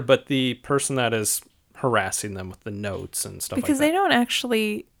killer, but the person that is harassing them with the notes and stuff like that. Because they don't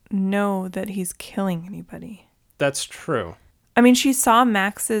actually know that he's killing anybody. That's true. I mean, she saw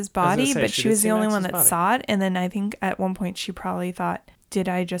Max's body, say, but she she did was see the only Max's one that body. saw it. And then I think at one point she probably thought, did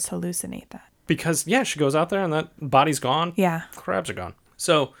I just hallucinate that? Because, yeah, she goes out there and that body's gone. Yeah. Crabs are gone.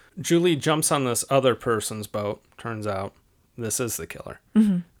 So Julie jumps on this other person's boat. Turns out this is the killer.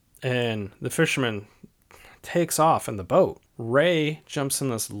 Mm-hmm. And the fisherman takes off in the boat. Ray jumps in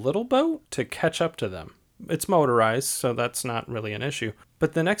this little boat to catch up to them. It's motorized, so that's not really an issue.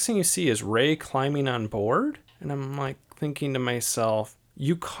 But the next thing you see is Ray climbing on board. And I'm like thinking to myself,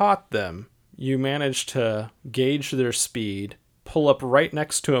 you caught them. You managed to gauge their speed, pull up right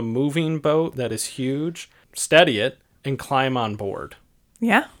next to a moving boat that is huge, steady it, and climb on board.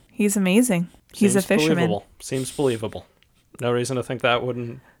 Yeah, he's amazing. He's a fisherman. Believable. Seems believable. No reason to think that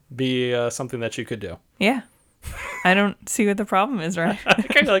wouldn't be something that you could do. Yeah. I don't see what the problem is, right?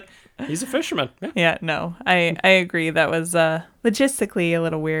 Okay, like, he's a fisherman. Yeah. Yeah, no, I agree. That was logistically a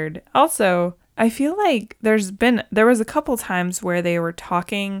little weird. Also, I feel like there was a couple times where they were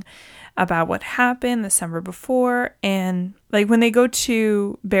talking about what happened the summer before, and like when they go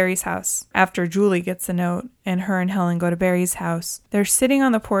to Barry's house after Julie gets the note and her and Helen go to Barry's house, they're sitting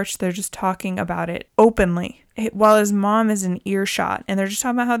on the porch, they're just talking about it openly while his mom is in earshot, and they're just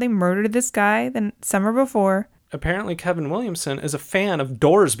talking about how they murdered this guy the summer before. Apparently Kevin Williamson is a fan of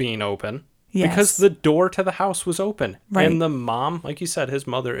doors being open. Yes. Because the door to the house was open. Right. And the mom, like you said, his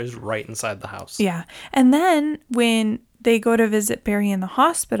mother is right inside the house. Yeah. And then when they go to visit Barry in the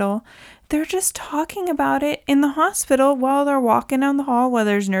hospital, they're just talking about it in the hospital while they're walking down the hall, while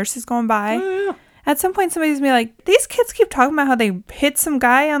there's nurses going by. Oh, yeah. At some point, somebody's going to be like, these kids keep talking about how they hit some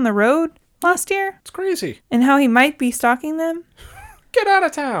guy on the road last year. It's crazy. And how he might be stalking them. Get out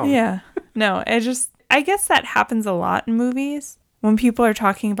of town. Yeah. No, I guess that happens a lot in movies. When people are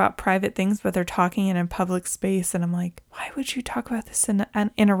talking about private things, but they're talking in a public space, and I'm like, why would you talk about this in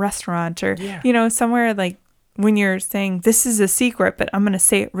a restaurant or, somewhere like when you're saying this is a secret, but I'm going to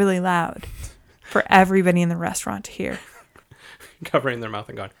say it really loud for everybody in the restaurant to hear. Covering their mouth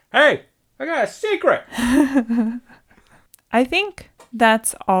and going, hey, I got a secret. I think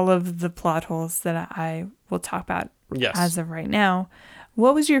that's all of the plot holes that I will talk about as of right now.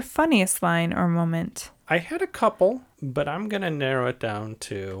 What was your funniest line or moment? I had a couple, but I'm going to narrow it down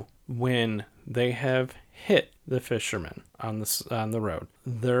to when they have hit the fisherman on the road.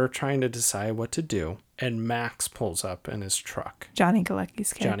 They're trying to decide what to do, and Max pulls up in his truck. Johnny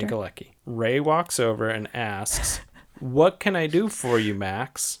Galecki's character. Johnny Galecki. Ray walks over and asks, what can I do for you,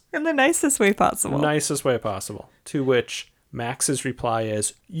 Max? In the nicest way possible. Nicest way possible. To which Max's reply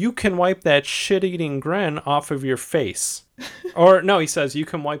is, you can wipe that shit-eating grin off of your face. Or, no, he says, you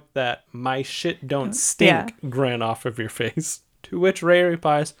can wipe that my shit don't stink grin off of your face. To which Ray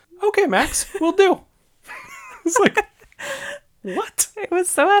replies, okay, Max, we'll do. It's like, what? It was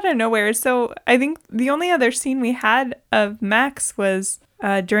so out of nowhere. So I think the only other scene we had of Max was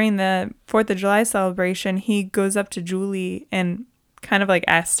during the 4th of July celebration. He goes up to Julie and kind of like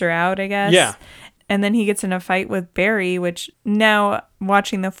asks her out, I guess. Yeah. And then he gets in a fight with Barry, which now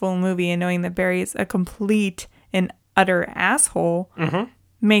watching the full movie and knowing that Barry is a complete and utter asshole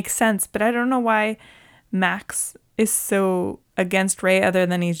makes sense. But I don't know why Max is so against Ray other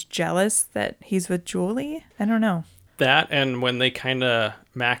than he's jealous that he's with Julie. I don't know. That, and when they kind of,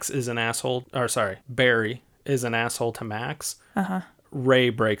 Barry is an asshole to Max, Ray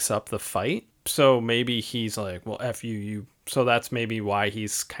breaks up the fight. So maybe he's like, well, F you. So that's maybe why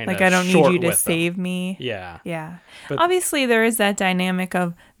he's kind of like, I don't need you to save me. Yeah. Yeah. But obviously, there is that dynamic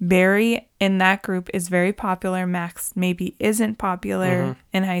of Barry in that group is very popular. Max maybe isn't popular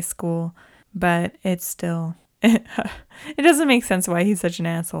in high school, but it's still, it doesn't make sense why he's such an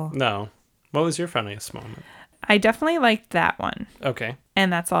asshole. No. What was your funniest moment? I definitely liked that one. Okay.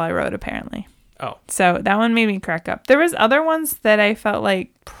 And that's all I wrote, apparently. Oh. So that one made me crack up. There was other ones that I felt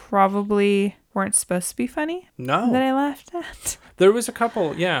like probably weren't supposed to be funny. No. That I laughed at. There was a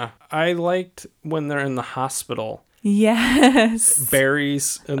couple, yeah. I liked when they're in the hospital. Yes.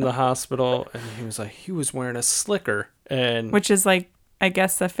 Barry's in the hospital, and he was like, he was wearing a slicker. Which is like, I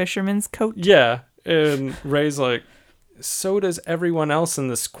guess, a fisherman's coat. Yeah. And Ray's like, so does everyone else in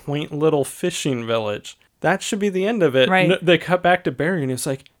this quaint little fishing village. That should be the end of it. Right. They cut back to Barry, and he's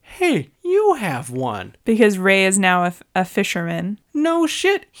like, hey, you have one. Because Ray is now a fisherman. No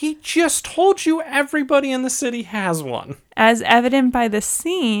shit. He just told you everybody in the city has one. As evident by the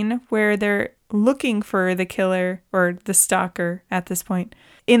scene where they're looking for the killer or the stalker at this point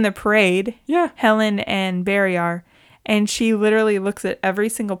in the parade. Yeah. Helen and Barry are. And she literally looks at every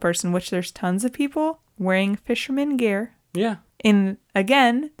single person, which there's tons of people wearing fisherman gear. Yeah. In,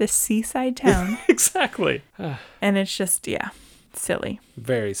 again, the seaside town. Exactly. And it's just, silly.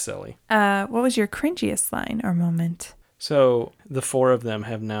 Very silly. What was your cringiest line or moment? So the four of them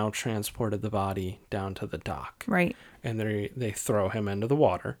have now transported the body down to the dock. Right. And they throw him into the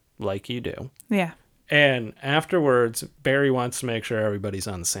water, like you do. Yeah. And afterwards, Barry wants to make sure everybody's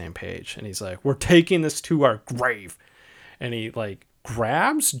on the same page. And he's like, we're taking this to our grave. And he,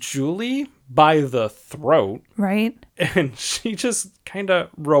 grabs Julie by the throat. Right. And she just kind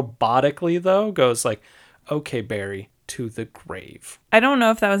of robotically, though, goes like, Okay, Barry, to the grave. I don't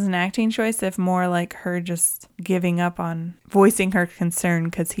know if that was an acting choice, if more like her just giving up on voicing her concern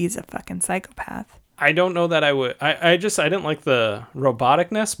because he's a fucking psychopath. I don't know that I would. I didn't like the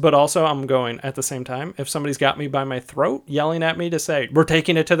roboticness, but also I'm going at the same time. If somebody's got me by my throat, yelling at me to say, we're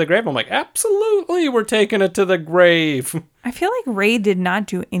taking it to the grave, I'm like, absolutely, we're taking it to the grave. I feel like Ray did not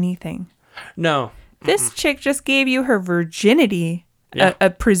do anything. No. This chick just gave you her virginity, Yeah.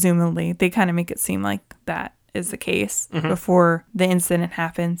 presumably. They kind of make it seem like that is the case before the incident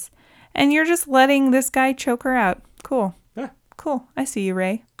happens. And you're just letting this guy choke her out. Cool. Yeah. Cool. I see you,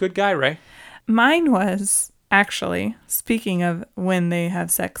 Ray. Good guy, Ray. Mine was, actually, speaking of when they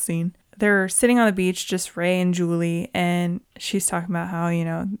have sex scene, they're sitting on the beach, just Ray and Julie, and she's talking about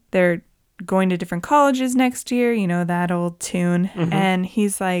how, they're going to different colleges next year, that old tune. And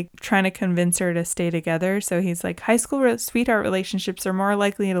he's like trying to convince her to stay together. So he's like, high school sweetheart relationships are more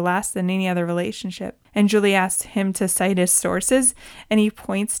likely to last than any other relationship. And Julie asks him to cite his sources, and he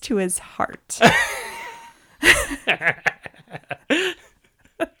points to his heart.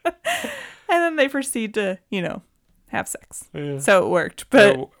 And then they proceed to, have sex. Yeah. So it worked,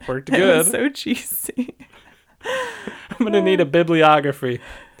 but It worked it good. was so cheesy. I'm going to need a bibliography.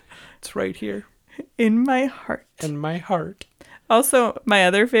 It's right here In my heart. in my heart. Also, my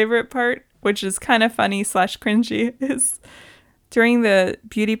other favorite part, which is kind of funny / cringy, is during the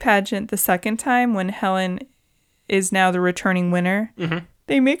beauty pageant the second time when Helen is now the returning winner.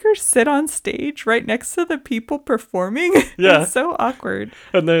 They make her sit on stage right next to the people performing. Yeah. It's so awkward.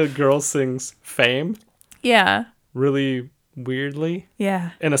 And the girl sings Fame Yeah. really weirdly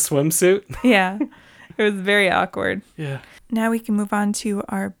Yeah. in a swimsuit. Yeah. It was very awkward. Yeah. Now we can move on to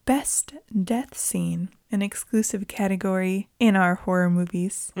our best death scene, an exclusive category in our horror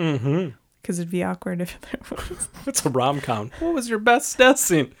movies. Because it'd be awkward if there was. It's a rom-com. What was your best death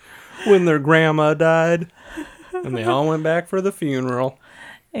scene? When their grandma died and they all went back for the funeral.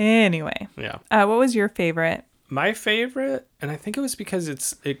 Anyway. Yeah. What was your favorite? My favorite, and I think it was because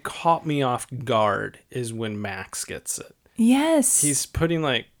it caught me off guard, is when Max gets it. Yes. He's putting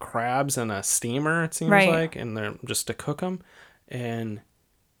like crabs in a steamer, it seems like, and they're just to cook them. And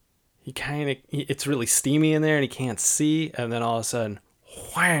it's really steamy in there and he can't see. And then all of a sudden,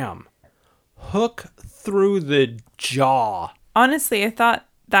 wham, hook through the jaw. Honestly, I thought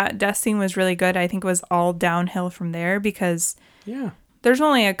that death scene was really good. I think it was all downhill from there because there's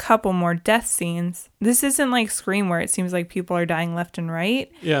only a couple more death scenes. This isn't like Scream where it seems like people are dying left and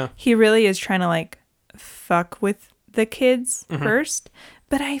right. Yeah. He really is trying to like fuck with the kids first.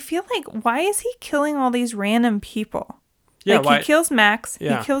 But I feel like, why is he killing all these random people? Yeah, like, he kills Max.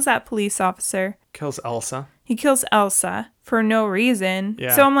 Yeah. He kills that police officer. Kills Elsa. He kills Elsa for no reason.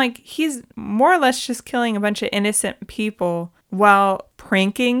 Yeah. So I'm like, he's more or less just killing a bunch of innocent people while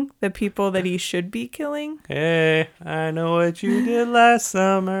pranking the people that he should be killing. Hey, I know what you did last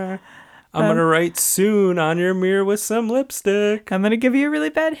summer. I'm going to write soon on your mirror with some lipstick. I'm going to give you a really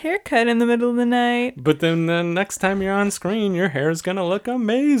bad haircut in the middle of the night. But then the next time you're on screen, your hair is going to look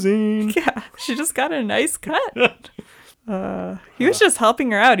amazing. Yeah, she just got a nice cut. He was just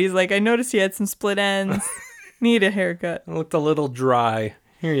helping her out. He's like, I noticed you had some split ends. Need a haircut. It looked a little dry.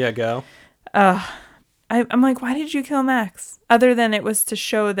 Here you go. I'm like, why did you kill Max? Other than it was to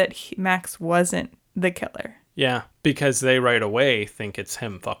show that Max wasn't the killer. Yeah, because they right away think it's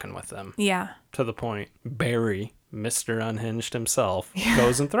him fucking with them. Yeah. To the point, Barry, Mr. Unhinged himself,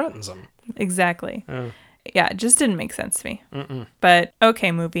 goes and threatens him. Exactly. Yeah, it just didn't make sense to me. But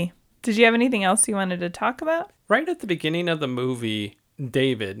okay, movie. Did you have anything else you wanted to talk about? Right at the beginning of the movie,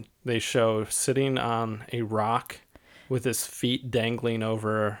 David, they show sitting on a rock with his feet dangling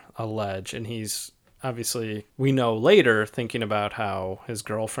over a ledge. And he's obviously, we know later, thinking about how his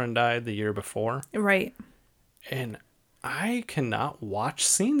girlfriend died the year before. Right. And I cannot watch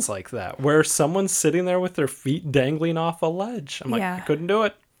scenes like that where someone's sitting there with their feet dangling off a ledge. I'm like, I couldn't do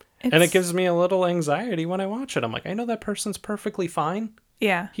it. And it gives me a little anxiety when I watch it. I'm like, I know that person's perfectly fine.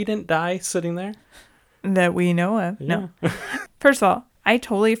 Yeah. He didn't die sitting there. That we know of. Yeah. No. First of all, I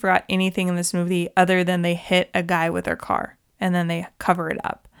totally forgot anything in this movie other than they hit a guy with their car and then they cover it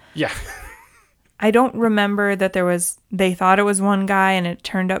up. Yeah. I don't remember that they thought it was one guy and it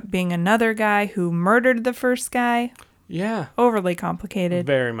turned up being another guy who murdered the first guy. Yeah. Overly complicated.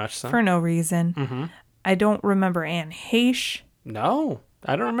 Very much so. For no reason. I don't remember Anne Heche. No.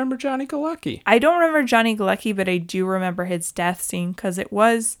 I don't remember Johnny Galecki. I don't remember Johnny Galecki, but I do remember his death scene because it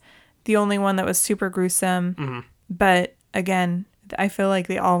was the only one that was super gruesome. But again, I feel like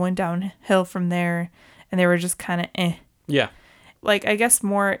they all went downhill from there and they were just kind of eh. Yeah. Like, I guess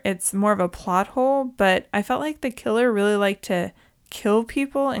it's more of a plot hole, but I felt like the killer really liked to kill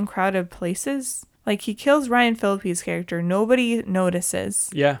people in crowded places. Like, he kills Ryan Phillippe's character. Nobody notices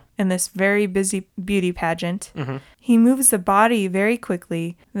Yeah. in this very busy beauty pageant. Mm-hmm. He moves the body very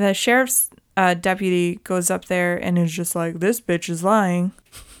quickly. The sheriff's deputy goes up there and is just like, this bitch is lying.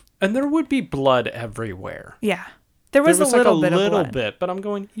 And there would be blood everywhere. Yeah. There was a like little bit of blood. bit, but I'm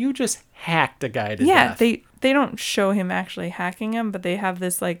going, you just hacked a guy to Yeah, death. they don't show him actually hacking him, but they have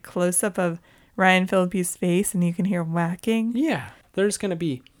this like close-up of Ryan Phillippe's face and you can hear whacking. Yeah, there's going to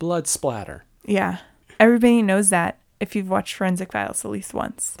be blood splatter. Yeah. Everybody knows that if you've watched Forensic Files at least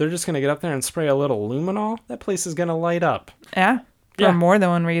once. They're just going to get up there and spray a little luminol. That place is going to light up. Yeah. For more than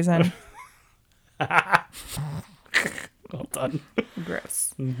one reason. Well done.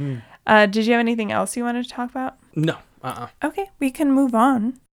 Gross. Mm-hmm. Did you have anything else you wanted to talk about? No. Okay, we can move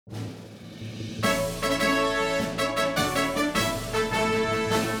on.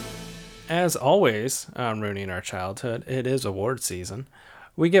 As always, ruining our childhood, it is award season.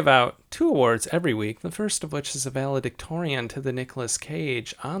 We give out 2 awards every week, the first of which is a valedictorian to the Nicolas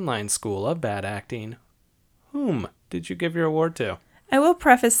Cage Online School of Bad Acting. Whom did you give your award to? I will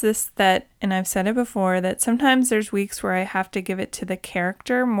preface this that, and I've said it before, that sometimes there's weeks where I have to give it to the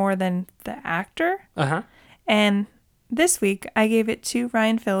character more than the actor. Uh-huh. And this week, I gave it to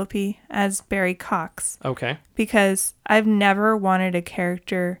Ryan Phillippe as Barry Cox. Okay. Because I've never wanted a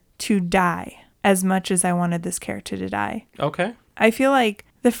character to die as much as I wanted this character to die. Okay. I feel like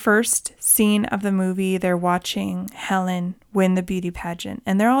the first scene of the movie, they're watching Helen win the beauty pageant.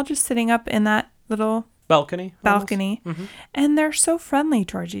 And they're all just sitting up in that little balcony. Mm-hmm. And they're so friendly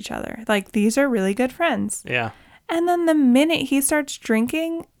towards each other. Like, these are really good friends. Yeah. And then the minute he starts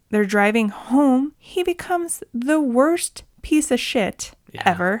drinking, they're driving home, he becomes the worst piece of shit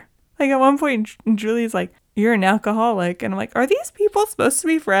ever. Like, at one point, Julie's like, you're an alcoholic. And I'm like, are these people supposed to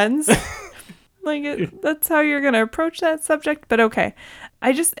be friends? Like, that's how you're going to approach that subject? But okay.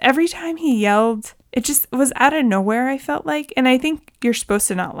 Every time he yelled, it just was out of nowhere, I felt like. And I think you're supposed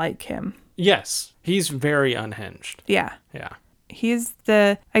to not like him. Yes. He's very unhinged. Yeah. Yeah. He's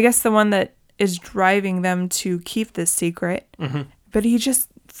the one that is driving them to keep this secret. Mm-hmm. But he just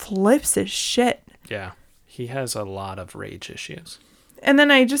flips his shit. Yeah. He has a lot of rage issues. And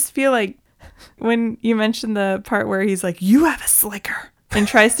then I just feel like when you mentioned the part where he's like, you have a slicker, and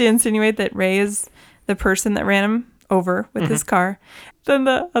tries to insinuate that Ray is the person that ran him over with his car. Then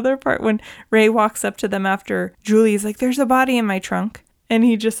the other part when Ray walks up to them after Julie's like, there's a body in my trunk. And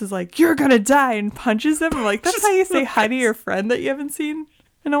he just is like, you're going to die, and punches him. I'm like, that's how you say hi to your friend that you haven't seen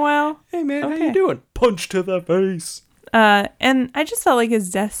in a while? Hey, man, how you doing? Punch to the face. And I just felt like his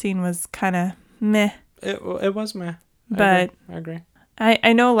death scene was kind of meh. It was meh. But I agree.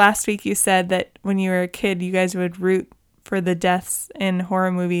 I know last week you said that when you were a kid, you guys would root for the deaths in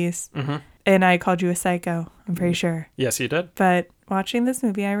horror movies. Mm-hmm. And I called you a psycho, I'm pretty sure. Yes, you did. But watching this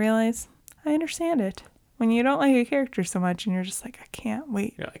movie, I realized I understand it. When you don't like a character so much and you're just like, I can't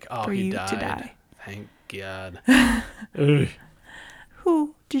wait for you to die. Thank God.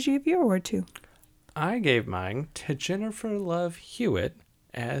 Who did you give your award to? I gave mine to Jennifer Love Hewitt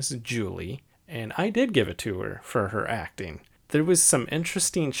as Julie, and I did give it to her for her acting. There was some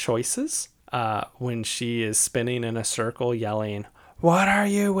interesting choices when she is spinning in a circle yelling, "What are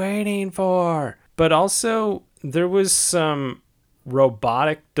you waiting for?" But also there was some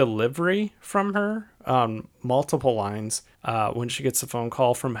robotic delivery from her on multiple lines when she gets a phone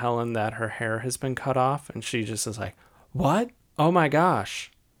call from Helen that her hair has been cut off, and she just is like, "What? Oh my gosh,"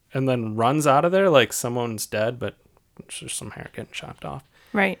 and then runs out of there like someone's dead, but it's just some hair getting chopped off.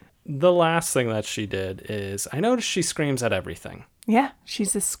 Right. The last thing that she did is, I noticed she screams at everything. Yeah,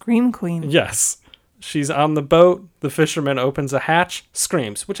 she's a scream queen. Yes. She's on the boat, the fisherman opens a hatch,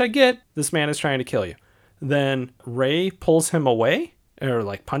 screams, which I get, this man is trying to kill you. Then Ray pulls him away, or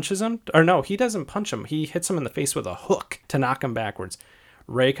like punches him. Or no, he doesn't punch him. He hits him in the face with a hook to knock him backwards.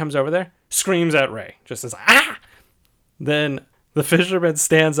 Ray comes over there, screams at Ray, just as ah! Then the fisherman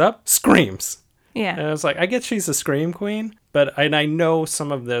stands up, screams. Yeah. And I was like, I get she's a scream queen, but I know some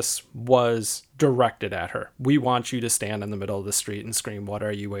of this was directed at her. We want you to stand in the middle of the street and scream, "What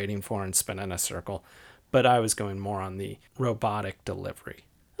are you waiting for?" and spin in a circle. But I was going more on the robotic delivery.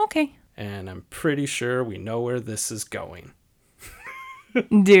 Okay. And I'm pretty sure we know where this is going.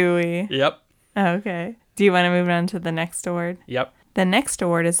 Do we? Yep. Okay. Do you want to move on to the next award? Yep. The next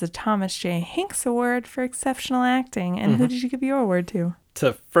award is the Thomas J. Hanks Award for Exceptional Acting. And who did you give your award to?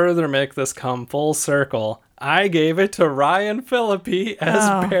 To further make this come full circle, I gave it to Ryan Phillippe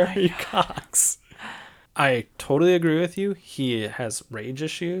as Barry Cox. I totally agree with you. He has rage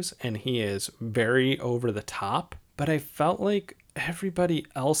issues and he is very over the top. But I felt like everybody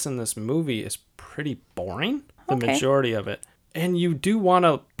else in this movie is pretty boring. The majority of it. And you do want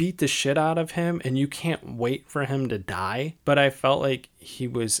to beat the shit out of him, and you can't wait for him to die. But I felt like he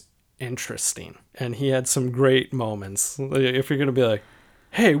was interesting, and he had some great moments. If you're going to be like,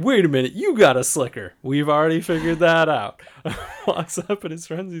 hey, wait a minute, you got a slicker. We've already figured that out. Walks up at his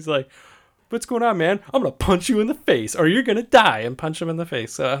friends. He's like, what's going on, man? I'm going to punch you in the face, or you're going to die, and punch him in the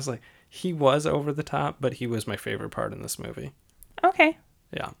face. So I was like, he was over the top, but he was my favorite part in this movie. Okay.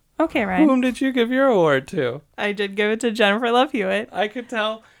 Yeah. Okay, Ryan. Whom did you give your award to? I did give it to Jennifer Love Hewitt. I could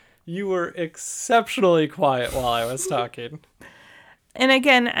tell you were exceptionally quiet while I was talking. And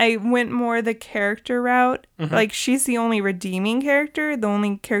again, I went more the character route. Mm-hmm. Like, she's the only redeeming character, the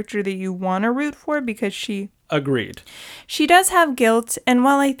only character that you want to root for, because she Agreed. does have guilt. And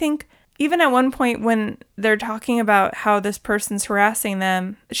while I think even at one point when they're talking about how this person's harassing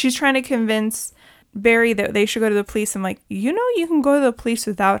them, she's trying to convince Barry that they should go to the police. I'm like, you know, you can go to the police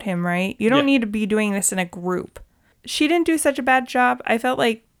without him, right? You don't need to be doing this in a group. She didn't do such a bad job. I felt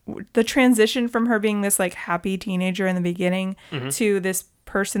like the transition from her being this like happy teenager in the beginning to this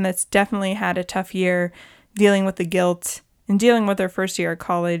person that's definitely had a tough year dealing with the guilt and dealing with her first year of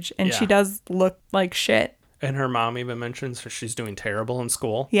college. And she does look like shit. And her mom even mentions she's doing terrible in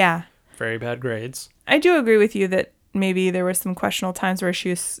school. Yeah. Very bad grades. I do agree with you that maybe there was some questionable times where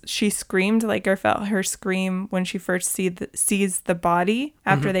she screamed, like I felt her scream when she first sees the body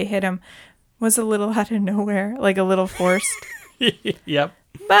after they hit him was a little out of nowhere, like a little forced. Yep.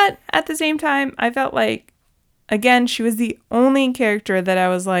 But at the same time, I felt like, again, she was the only character that I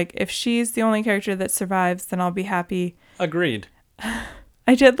was like, if she's the only character that survives, then I'll be happy. Agreed.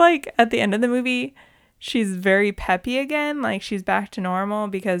 I did like at the end of the movie, she's very peppy again, like she's back to normal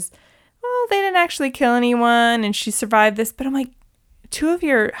because, well, they didn't actually kill anyone and she survived this. But I'm like, 2 of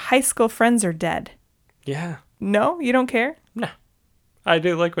your high school friends are dead. Yeah. No, you don't care? No. I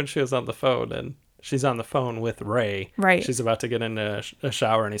do like when she was on the phone and she's on the phone with Ray. Right. She's about to get in a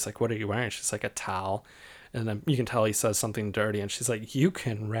shower and he's like, what are you wearing? She's like, a towel. And then you can tell he says something dirty and she's like, you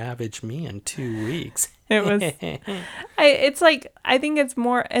can ravage me in 2 weeks. It was, it's like, I think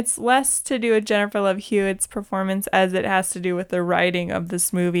it's less to do with Jennifer Love Hewitt's performance as it has to do with the writing of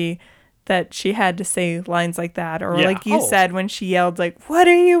this movie, that she had to say lines like that. Or like you said, when she yelled, like, what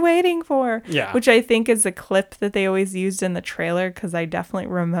are you waiting for? Yeah. Which I think is a clip that they always used in the trailer because I definitely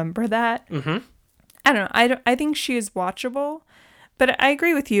remember that. Mm-hmm. I don't know. I think she is watchable, but I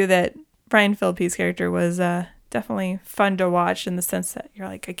agree with you that Brian Phillippe's character was definitely fun to watch in the sense that you're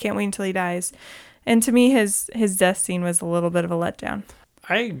like, I can't wait until he dies. And to me, his death scene was a little bit of a letdown.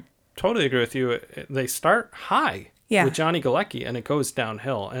 I totally agree with you. They start high with Johnny Galecki, and it goes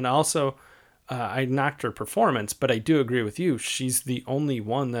downhill. And also, I knocked her performance, but I do agree with you. She's the only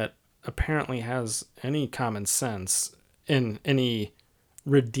one that apparently has any common sense in any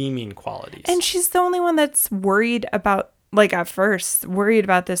redeeming qualities. And she's the only one that's worried about, like at first, worried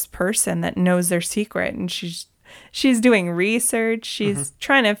about this person that knows their secret. And she's doing research. She's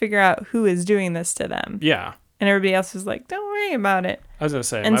trying to figure out who is doing this to them. Yeah. And everybody else is like, don't worry about it. I was going to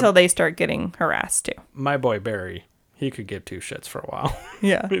say. Until they start getting harassed too. My boy Barry, he could give 2 shits for a while.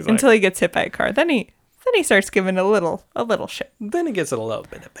 Yeah. Until he gets hit by a car. Then he starts giving a little shit. Then he gets a little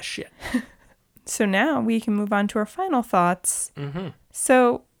bit of a shit. So now we can move on to our final thoughts. Mm-hmm.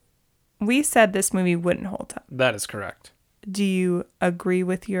 So we said this movie wouldn't hold up. That is correct. Do you agree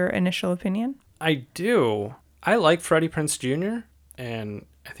with your initial opinion? I do. I like Freddie Prinze Jr., and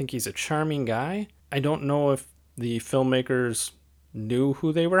I think he's a charming guy. I don't know if the filmmakers knew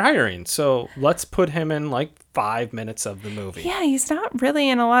who they were hiring, so let's put him in like 5 minutes of the movie. Yeah, he's not really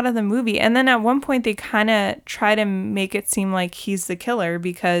in a lot of the movie. And then at one point they kind of try to make it seem like he's the killer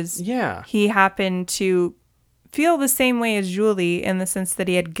because he happened to feel the same way as Julie in the sense that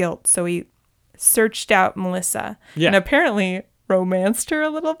he had guilt. So he searched out Melissa and apparently romanced her a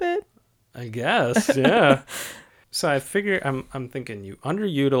little bit. I guess, yeah. So I figure I'm thinking you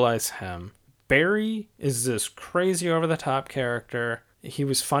underutilize him. Barry is this crazy over-the-top character. He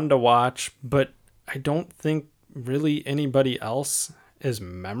was fun to watch, but I don't think really anybody else is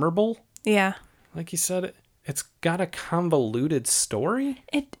memorable. Yeah. Like you said, it's got a convoluted story.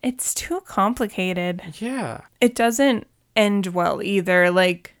 It's too complicated. Yeah. It doesn't end well either.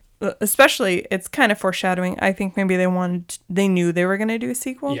 Like, especially, it's kind of foreshadowing. I think maybe they knew they were going to do a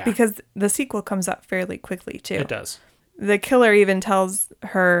sequel because the sequel comes out fairly quickly too. It does. The killer even tells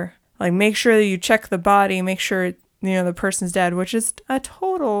her, like, make sure that you check the body, make sure, the person's dead, which is a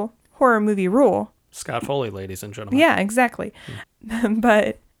total horror movie rule. Scott Foley, ladies and gentlemen. Yeah, exactly.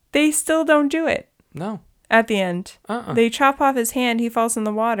 But they still don't do it. No. At the end. They chop off his hand, he falls in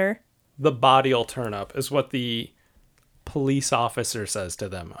the water. The body will turn up, is what the police officer says to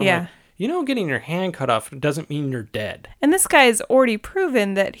them. I'm like, getting your hand cut off doesn't mean you're dead. And this guy has already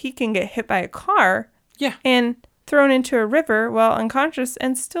proven that he can get hit by a car Yeah. and thrown into a river while unconscious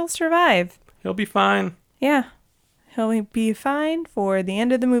and still survive. He'll be fine. Yeah. He'll be fine for the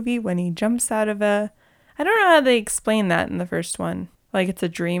end of the movie when he jumps out of a... I don't know how they explain that in the first one. Like it's a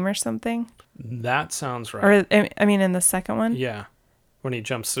dream or something. That sounds right. Or, I mean, in the second one. Yeah. When he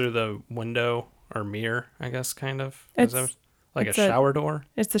jumps through the window or mirror, I guess, kind of. Like a it's shower door?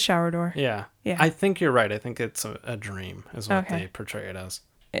 It's the shower door. Yeah. Yeah. I think you're right. I think it's a dream is what Okay. they portray it as.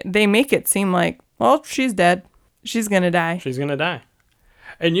 They make it seem like, well, she's dead. She's going to die. She's going to die.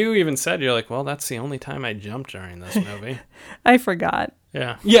 And you even said, you're like, well, that's the only time I jumped during this movie. I forgot.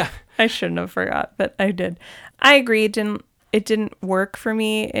 Yeah. Yeah. I shouldn't have forgot, but I did. I agree. It didn't work for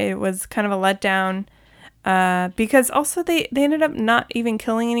me. It was kind of a letdown. Because also they ended up not even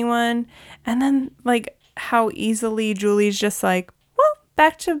killing anyone. And then like how easily Julie's just like, well,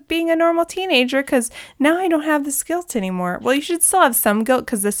 back to being a normal teenager because now I don't have this guilt anymore. Well, you should still have some guilt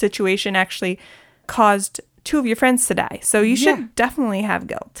because the situation actually caused 2 of your friends to die. So you should definitely have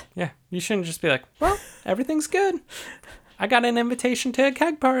guilt. Yeah. You shouldn't just be like, well, everything's good. I got an invitation to a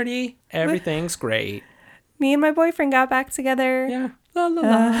keg party. Everything's great. Me and my boyfriend got back together. Yeah. La la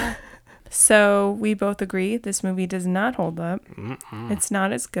la. So we both agree this movie does not hold up. Mm-mm. It's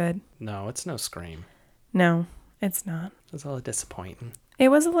not as good. No, it's no Scream. No, it's not. It's a little disappointing. It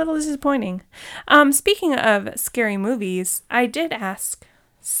was a little disappointing. Speaking of scary movies, I did ask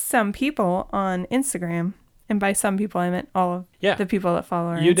some people on Instagram, and by some people I meant all of the people that follow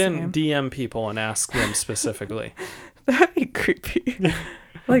our Instagram. You didn't DM people and ask them specifically. That'd be creepy.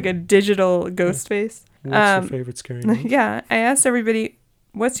 Like a digital ghost face. What's your favorite scary movie? Yeah, I asked everybody,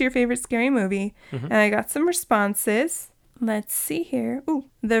 what's your favorite scary movie? Mm-hmm. And I got some responses. Let's see here. Ooh,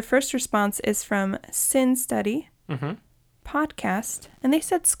 the first response is from Sin Study podcast, and they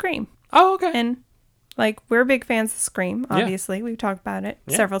said Scream. Oh, okay. And like we're big fans of Scream, obviously. Yeah. We've talked about it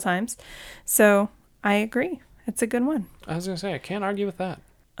several times. So I agree. It's a good one. I was going to say, I can't argue with that.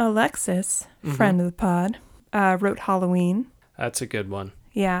 Alexis, friend of the pod, wrote Halloween. That's a good one.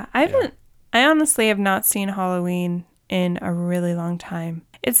 Yeah. I honestly have not seen Halloween in a really long time.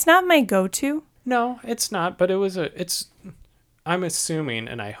 It's not my go-to. No, it's not, but I'm assuming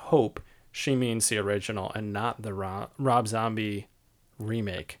and I hope she means the original and not the Rob Zombie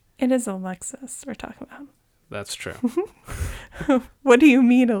remake. It is Alexis we're talking about. That's true. What do you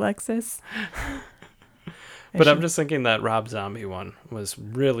mean, Alexis? But I'm just thinking that Rob Zombie one was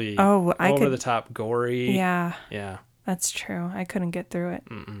really over the top gory. Yeah. Yeah. That's true. I couldn't get through it.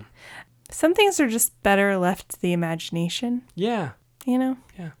 Mm-mm. Some things are just better left to the imagination. Yeah. You know?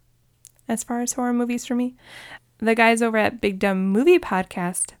 Yeah. As far as horror movies for me. The guys over at Big Dumb Movie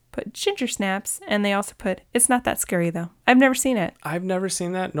Podcast put Ginger Snaps, and they also put It's Not That Scary, though. I've never seen it. I've never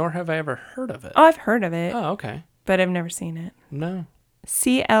seen that, nor have I ever heard of it. Oh, I've heard of it. Oh, okay. But I've never seen it. No.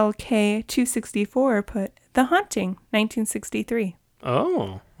 CLK264 put The Haunting, 1963.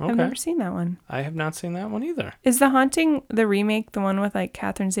 Oh, okay. I've never seen that one. I have not seen that one either. Is The Haunting the remake, the one with like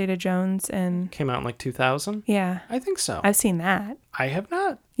Catherine Zeta-Jones and... Came out in like 2000? Yeah. I think so. I've seen that. I have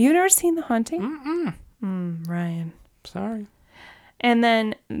not. You've never seen The Haunting? Mm-mm. Ryan. Sorry. And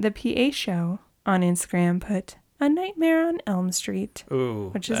then the PA show on Instagram put A Nightmare on Elm Street. Ooh.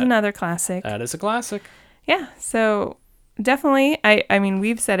 Which is another classic. That is a classic. Yeah. So definitely, I mean,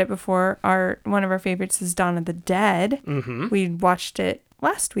 we've said it before. One of our favorites is Dawn of the Dead. Mm-hmm. We watched it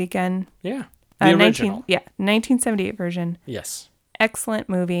last weekend. Yeah. The original. 1978 version. Yes. Excellent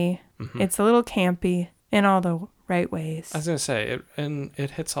movie. Mm-hmm. It's a little campy in all the right ways. I was going to say,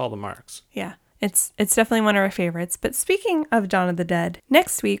 it hits all the marks. Yeah. It's definitely one of our favorites. But speaking of Dawn of the Dead,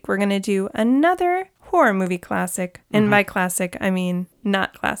 next week we're going to do another horror movie classic. And by classic, I mean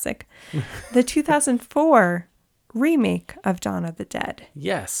not classic. The 2004 remake of Dawn of the Dead.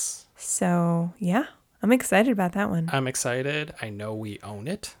 Yes. So, yeah, I'm excited about that one. I'm excited. I know we own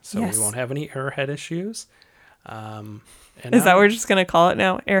it, so we won't have any airhead issues. Is that what we're just going to call it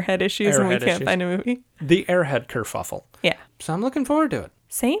now? Airhead issues and we can't find a movie? The airhead kerfuffle. Yeah. So I'm looking forward to it.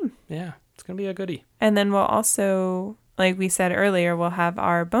 Same. Yeah, it's going to be a goodie. And then we'll also, like we said earlier, we'll have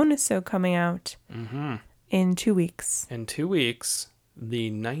our bonus show coming out in 2 weeks. In 2 weeks, the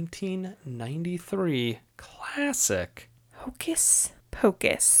 1993 classic Hocus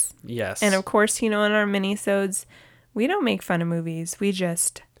Pocus. Yes. And of course, in our mini-sodes, we don't make fun of movies. We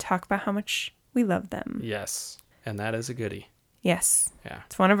just talk about how much we love them. Yes. And that is a goodie. Yes. Yeah.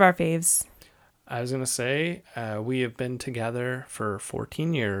 It's one of our faves. I was going to say, we have been together for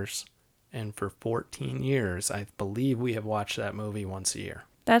 14 years. And for 14 years, I believe we have watched that movie once a year.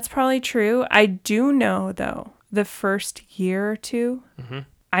 That's probably true. I do know, though, the first year or two,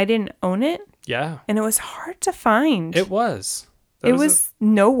 I didn't own it, Yeah, and it was hard to find. it was. It was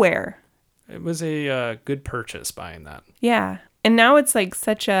nowhere. It was a good purchase buying that. Yeah. And now it's like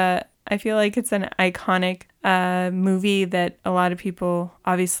I feel like it's an iconic movie that a lot of people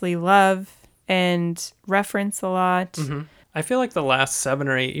obviously love and reference a lot. Mm-hmm. I feel like the last 7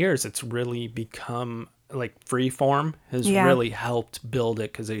 or 8 years, it's really become like Freeform has really helped build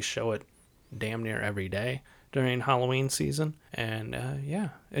it because they show it damn near every day during Halloween season. And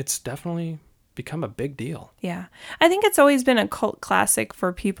it's definitely become a big deal. Yeah. I think it's always been a cult classic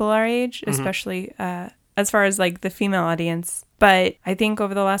for people our age, especially as far as like the female audience. But I think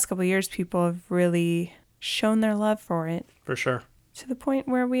over the last couple of years, people have really shown their love for it. For sure. To the point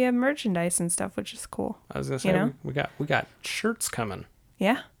where we have merchandise and stuff, which is cool. I was gonna say we got shirts coming.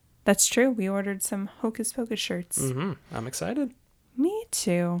 Yeah, that's true. We ordered some Hocus Pocus shirts. Mm-hmm. I'm excited. Me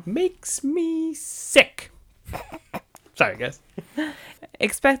too. Makes me sick. Sorry, guys.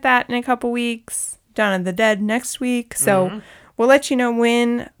 Expect that in a couple weeks. Dawn of the Dead next week. So we'll let you know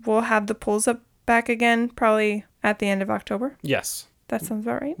when we'll have the polls up back again, probably at the end of October. Yes. That sounds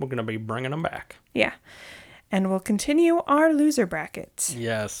about right. We're going to be bringing them back. Yeah. And we'll continue our loser bracket.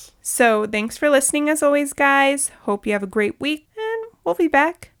 Yes. So thanks for listening as always, guys. Hope you have a great week. And we'll be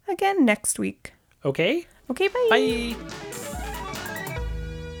back again next week. Okay. Okay, bye. Bye.